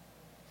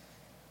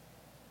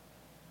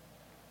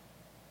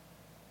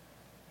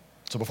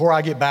 So before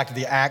I get back to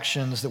the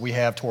actions that we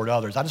have toward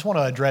others, I just want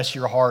to address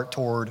your heart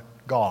toward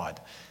God.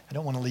 I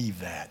don't want to leave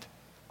that.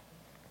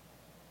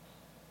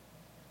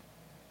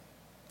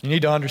 You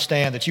need to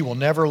understand that you will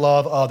never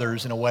love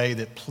others in a way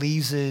that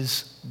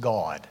pleases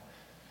God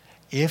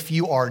if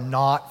you are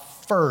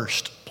not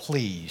first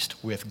pleased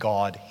with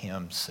God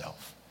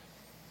Himself.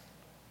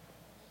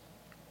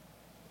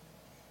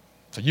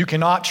 So you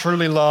cannot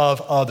truly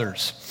love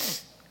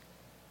others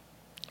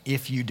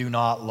if you do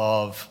not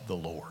love the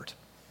Lord.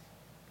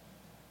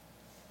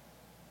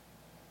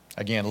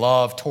 Again,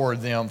 love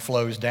toward them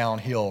flows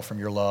downhill from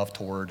your love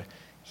toward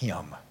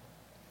Him.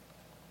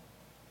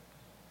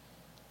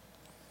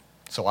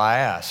 So I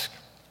ask,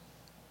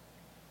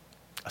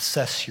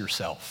 assess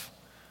yourself.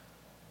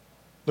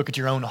 Look at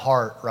your own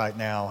heart right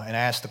now and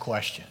ask the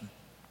question,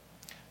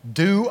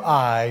 do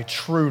I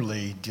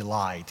truly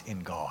delight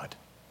in God?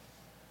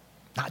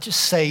 Not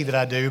just say that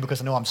I do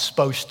because I know I'm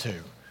supposed to.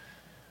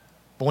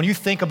 But when you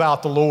think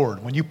about the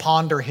Lord, when you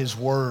ponder His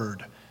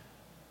Word,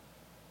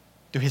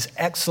 do His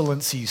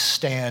excellencies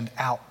stand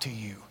out to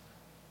you?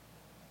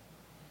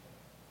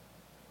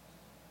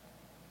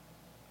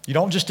 You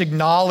don't just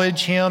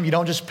acknowledge Him, you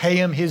don't just pay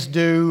Him His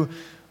due,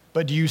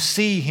 but do you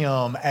see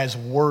Him as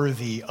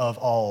worthy of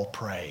all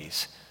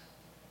praise?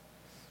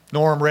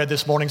 Norm read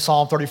this morning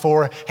Psalm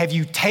 34, have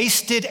you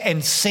tasted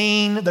and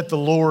seen that the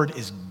Lord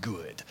is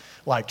good?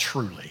 Like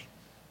truly.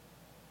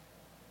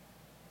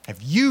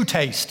 Have you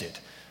tasted?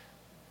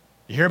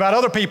 You hear about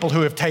other people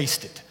who have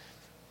tasted.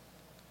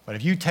 But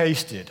have you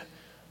tasted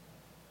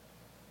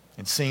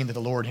and seen that the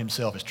Lord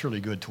Himself is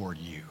truly good toward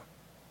you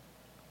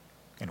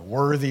and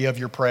worthy of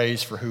your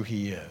praise for who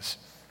He is?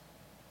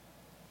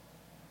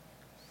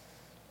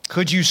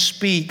 Could you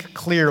speak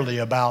clearly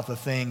about the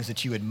things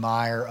that you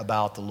admire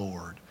about the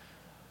Lord?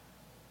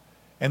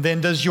 And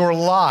then does your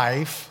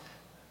life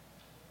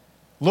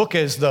look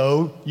as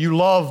though you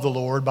love the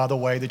Lord by the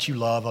way that you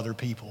love other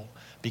people?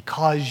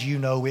 Because you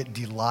know it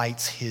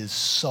delights His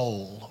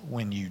soul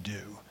when you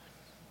do.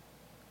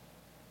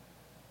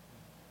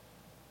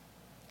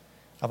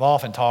 I've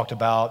often talked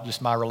about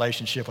just my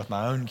relationship with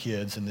my own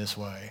kids in this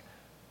way.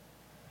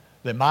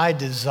 That my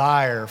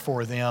desire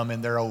for them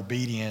and their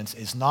obedience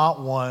is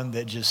not one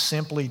that just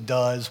simply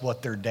does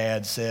what their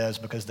dad says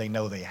because they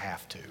know they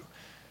have to.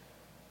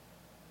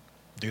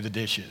 Do the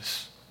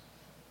dishes,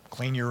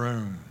 clean your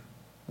room,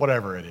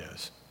 whatever it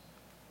is.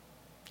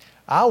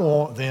 I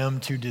want them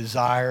to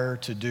desire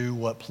to do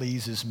what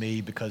pleases me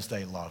because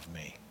they love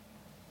me.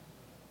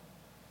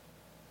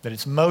 That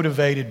it's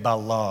motivated by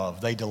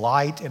love. They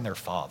delight in their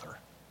Father.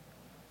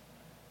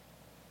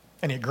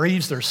 And it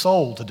grieves their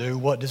soul to do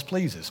what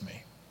displeases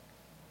me.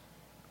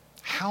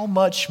 How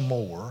much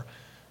more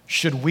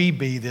should we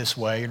be this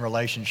way in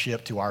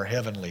relationship to our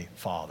Heavenly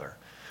Father?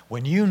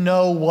 When you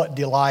know what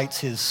delights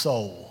His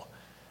soul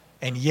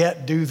and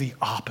yet do the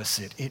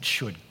opposite, it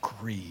should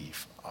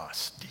grieve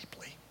us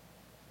deeply.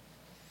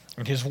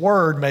 And His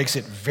Word makes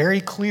it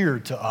very clear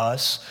to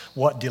us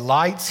what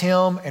delights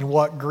Him and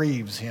what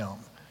grieves Him.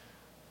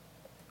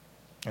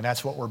 And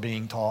that's what we're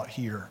being taught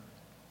here.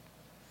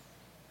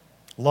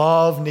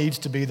 Love needs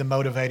to be the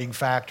motivating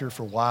factor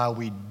for why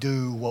we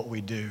do what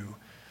we do.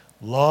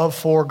 Love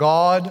for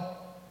God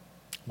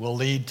will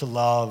lead to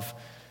love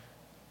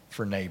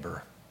for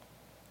neighbor.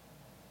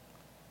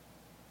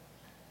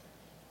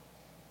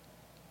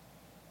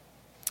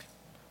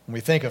 When we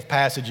think of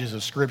passages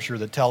of Scripture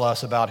that tell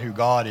us about who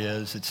God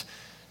is, it's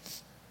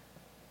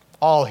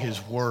all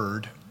His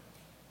Word.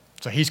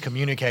 So He's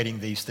communicating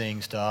these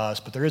things to us,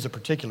 but there is a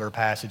particular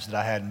passage that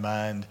I had in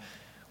mind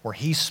where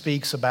He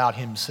speaks about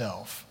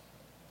Himself,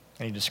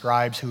 and He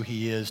describes who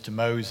He is to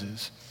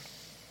Moses.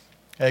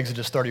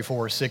 Exodus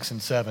 34, 6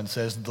 and 7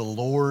 says, the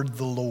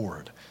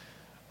Lord,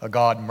 a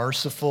God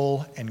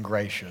merciful and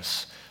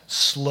gracious,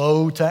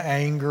 slow to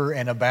anger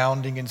and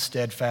abounding in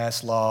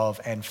steadfast love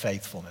and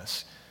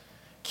faithfulness,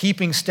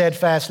 keeping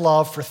steadfast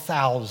love for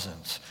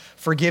thousands,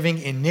 forgiving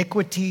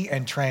iniquity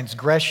and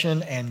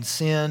transgression and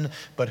sin,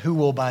 but who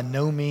will by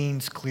no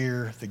means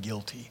clear the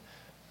guilty.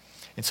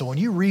 And so when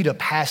you read a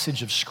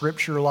passage of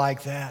Scripture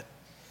like that,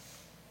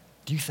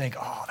 do you think,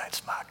 oh,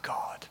 that's my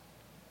God.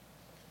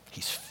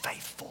 He's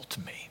faithful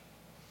to me.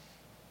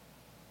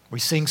 We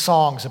sing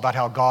songs about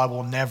how God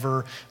will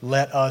never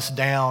let us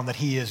down, that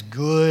He is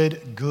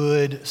good,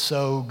 good,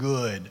 so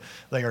good.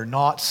 They are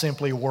not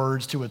simply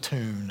words to a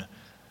tune.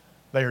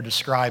 They are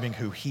describing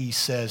who He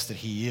says that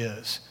He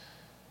is.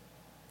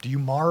 Do you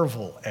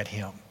marvel at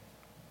Him?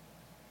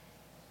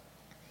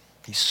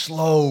 He's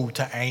slow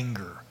to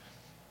anger.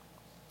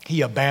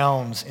 He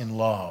abounds in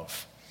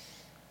love.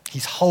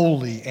 He's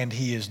holy and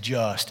He is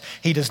just.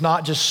 He does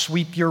not just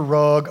sweep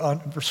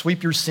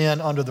your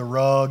sin under the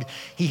rug.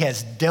 He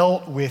has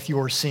dealt with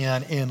your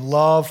sin in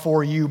love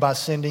for you by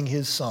sending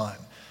His Son.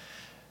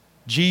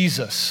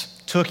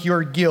 Jesus took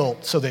your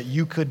guilt so that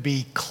you could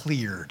be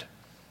cleared,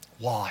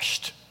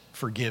 washed,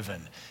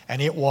 forgiven.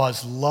 And it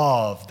was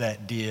love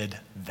that did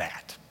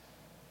that.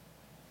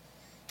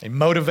 It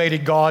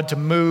motivated God to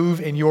move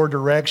in your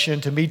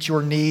direction, to meet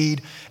your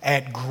need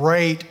at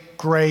great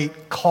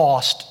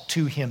cost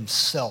to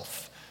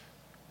Himself.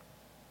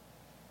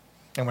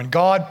 And when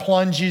God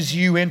plunges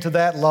you into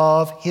that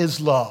love,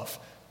 His love,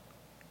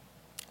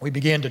 we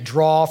begin to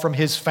draw from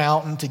His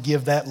fountain to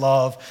give that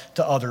love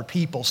to other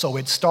people. So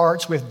it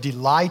starts with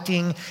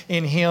delighting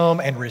in Him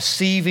and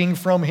receiving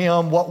from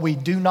Him what we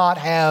do not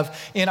have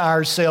in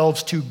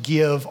ourselves to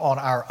give on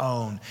our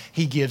own.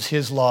 He gives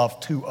His love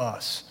to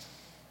us.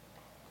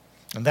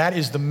 And that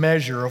is the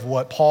measure of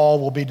what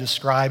Paul will be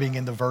describing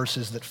in the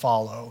verses that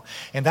follow.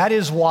 And that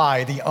is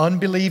why the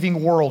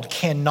unbelieving world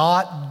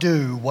cannot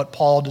do what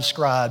Paul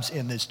describes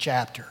in this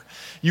chapter.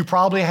 You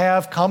probably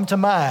have come to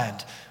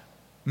mind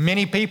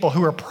many people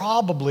who are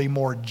probably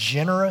more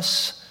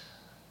generous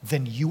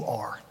than you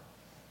are.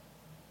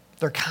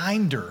 They're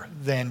kinder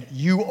than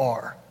you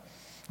are.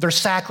 They're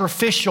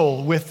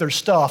sacrificial with their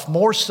stuff,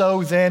 more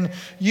so than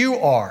you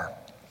are.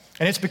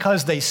 And it's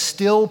because they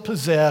still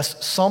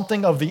possess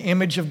something of the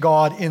image of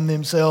God in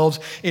themselves.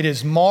 It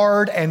is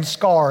marred and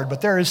scarred, but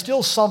there is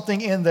still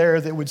something in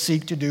there that would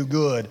seek to do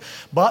good.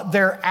 But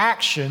their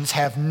actions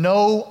have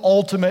no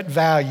ultimate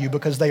value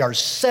because they are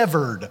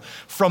severed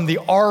from the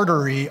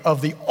artery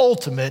of the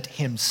ultimate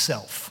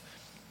Himself.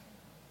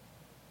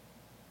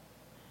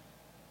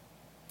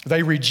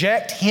 They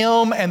reject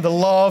Him and the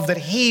love that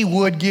He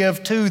would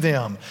give to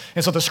them.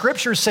 And so the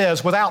Scripture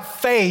says, without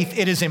faith,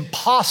 it is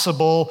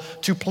impossible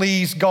to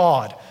please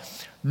God.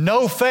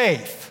 No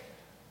faith,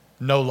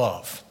 no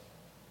love.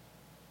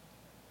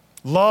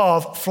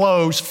 Love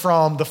flows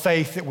from the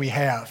faith that we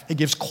have. It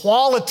gives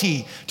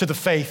quality to the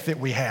faith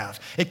that we have.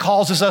 It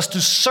causes us to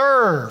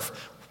serve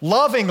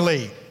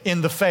lovingly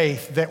in the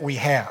faith that we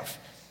have.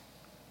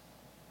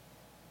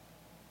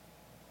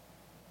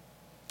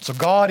 So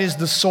God is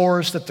the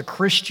source that the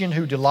Christian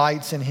who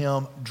delights in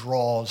Him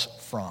draws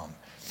from.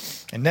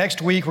 And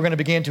next week, we're going to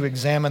begin to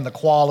examine the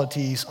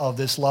qualities of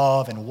this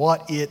love and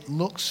what it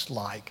looks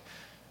like.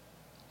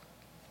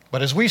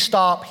 But as we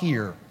stop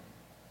here,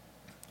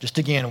 just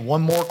again,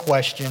 one more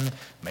question,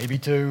 maybe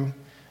two,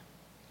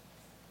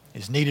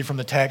 is needed from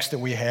the text that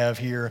we have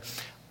here.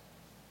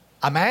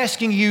 I'm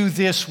asking you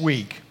this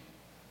week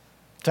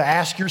to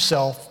ask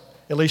yourself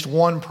at least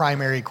one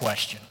primary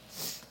question.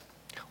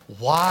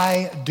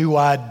 Why do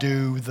I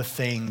do the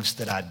things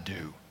that I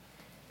do?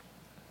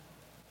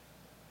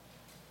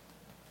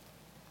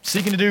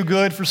 Seeking to do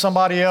good for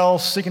somebody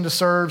else, seeking to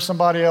serve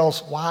somebody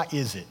else, why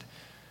is it?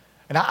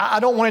 And I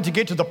don't want it to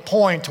get to the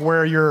point to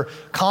where you're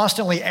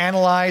constantly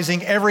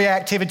analyzing every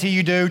activity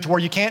you do to where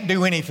you can't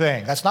do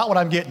anything. That's not what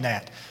I'm getting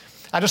at.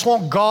 I just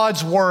want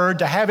God's word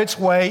to have its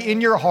way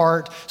in your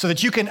heart so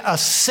that you can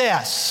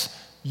assess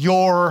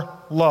your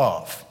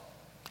love.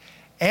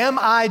 Am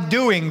I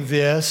doing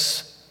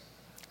this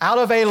out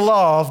of a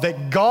love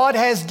that God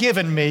has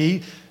given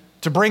me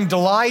to bring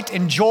delight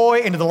and joy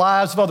into the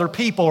lives of other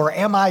people, or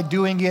am I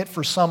doing it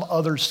for some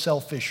other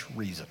selfish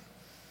reason?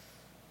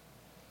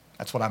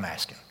 That's what I'm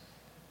asking.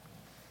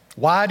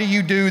 Why do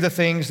you do the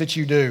things that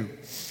you do?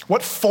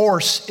 What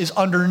force is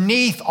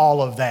underneath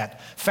all of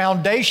that,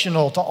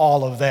 foundational to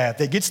all of that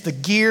gets the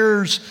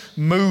gears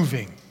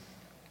moving?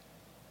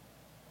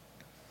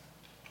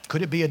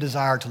 Could it be a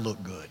desire to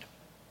look good?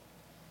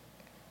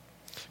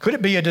 Could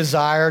it be a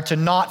desire to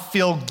not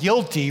feel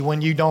guilty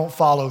when you don't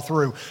follow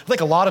through? I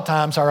think a lot of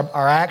times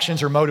our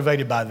actions are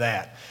motivated by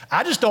that.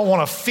 I just don't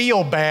want to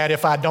feel bad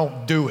if I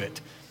don't do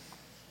it.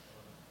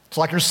 It's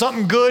like there's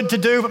something good to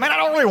do, but man, I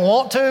don't really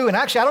want to. And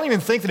actually, I don't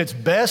even think that it's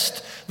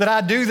best that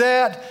I do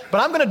that,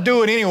 but I'm going to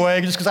do it anyway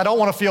just because I don't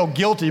want to feel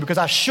guilty because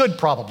I should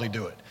probably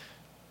do it.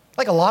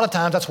 Like a lot of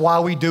times, that's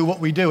why we do what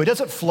we do. It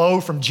doesn't flow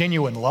from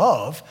genuine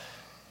love.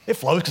 It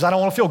flows because I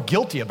don't want to feel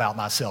guilty about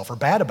myself or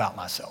bad about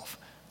myself.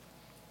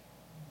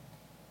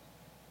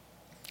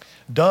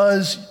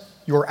 Does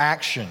your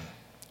action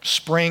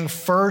spring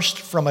first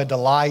from a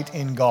delight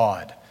in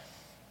God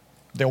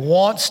that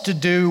wants to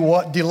do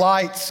what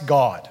delights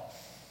God?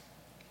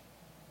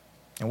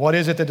 And what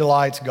is it that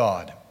delights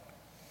God?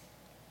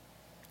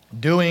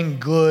 Doing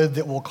good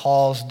that will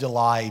cause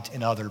delight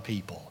in other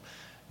people,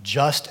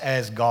 just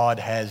as God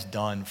has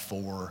done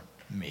for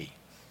me.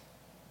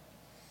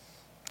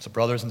 So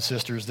brothers and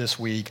sisters, this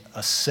week,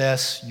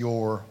 assess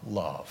your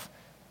love.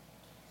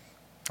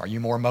 Are you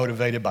more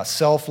motivated by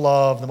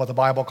self-love than what the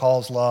Bible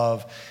calls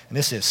love? And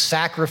this is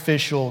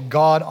sacrificial,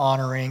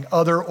 God-honoring,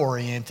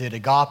 other-oriented,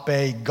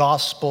 agape,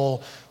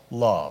 gospel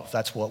love.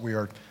 That's what we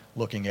are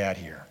looking at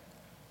here.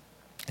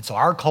 And so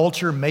our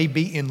culture may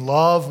be in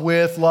love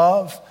with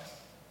love,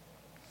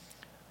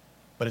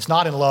 but it's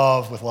not in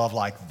love with love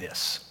like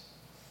this.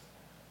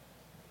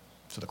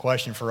 So the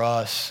question for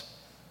us,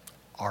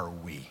 are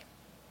we?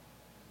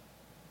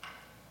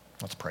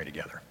 Let's pray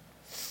together.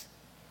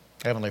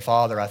 Heavenly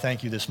Father, I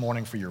thank you this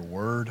morning for your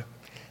word.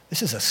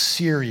 This is a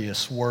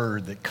serious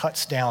word that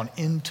cuts down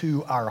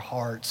into our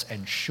hearts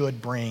and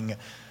should bring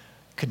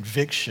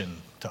conviction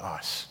to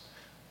us,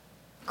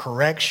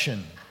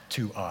 correction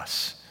to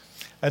us,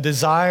 a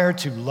desire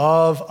to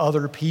love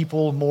other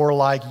people more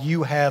like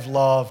you have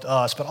loved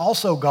us, but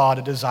also, God,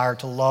 a desire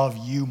to love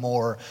you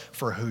more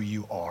for who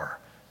you are.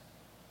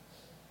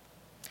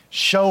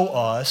 Show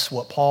us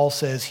what Paul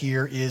says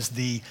here is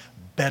the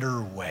better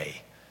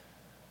way,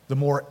 the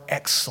more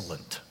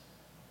excellent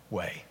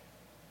way.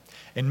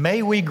 And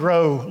may we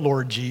grow,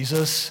 Lord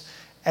Jesus,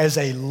 as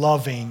a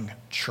loving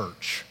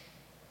church,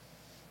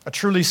 a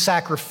truly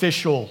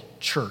sacrificial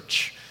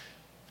church,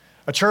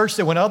 a church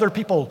that when other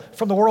people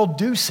from the world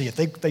do see it,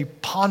 they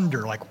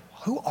ponder, like,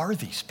 who are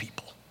these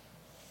people?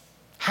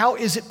 How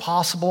is it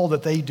possible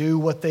that they do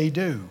what they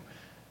do?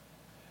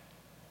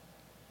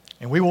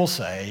 And we will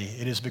say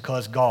it is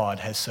because God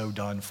has so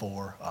done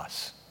for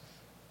us.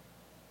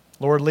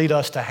 Lord, lead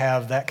us to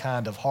have that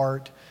kind of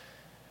heart.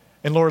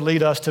 And Lord,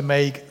 lead us to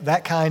make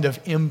that kind of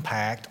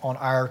impact on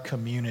our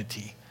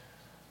community.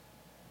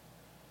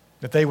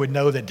 That they would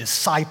know that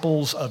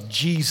disciples of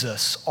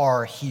Jesus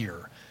are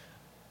here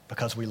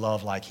because we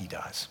love like he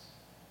does.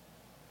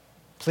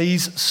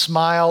 Please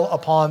smile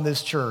upon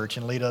this church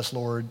and lead us,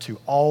 Lord, to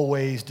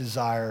always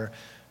desire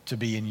to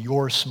be in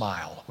your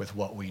smile with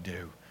what we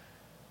do.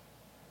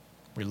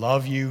 We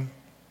love you.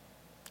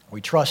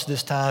 We trust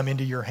this time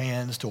into your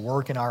hands to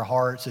work in our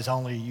hearts as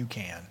only you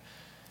can.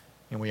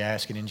 And we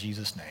ask it in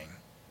Jesus' name.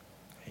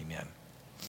 Amen.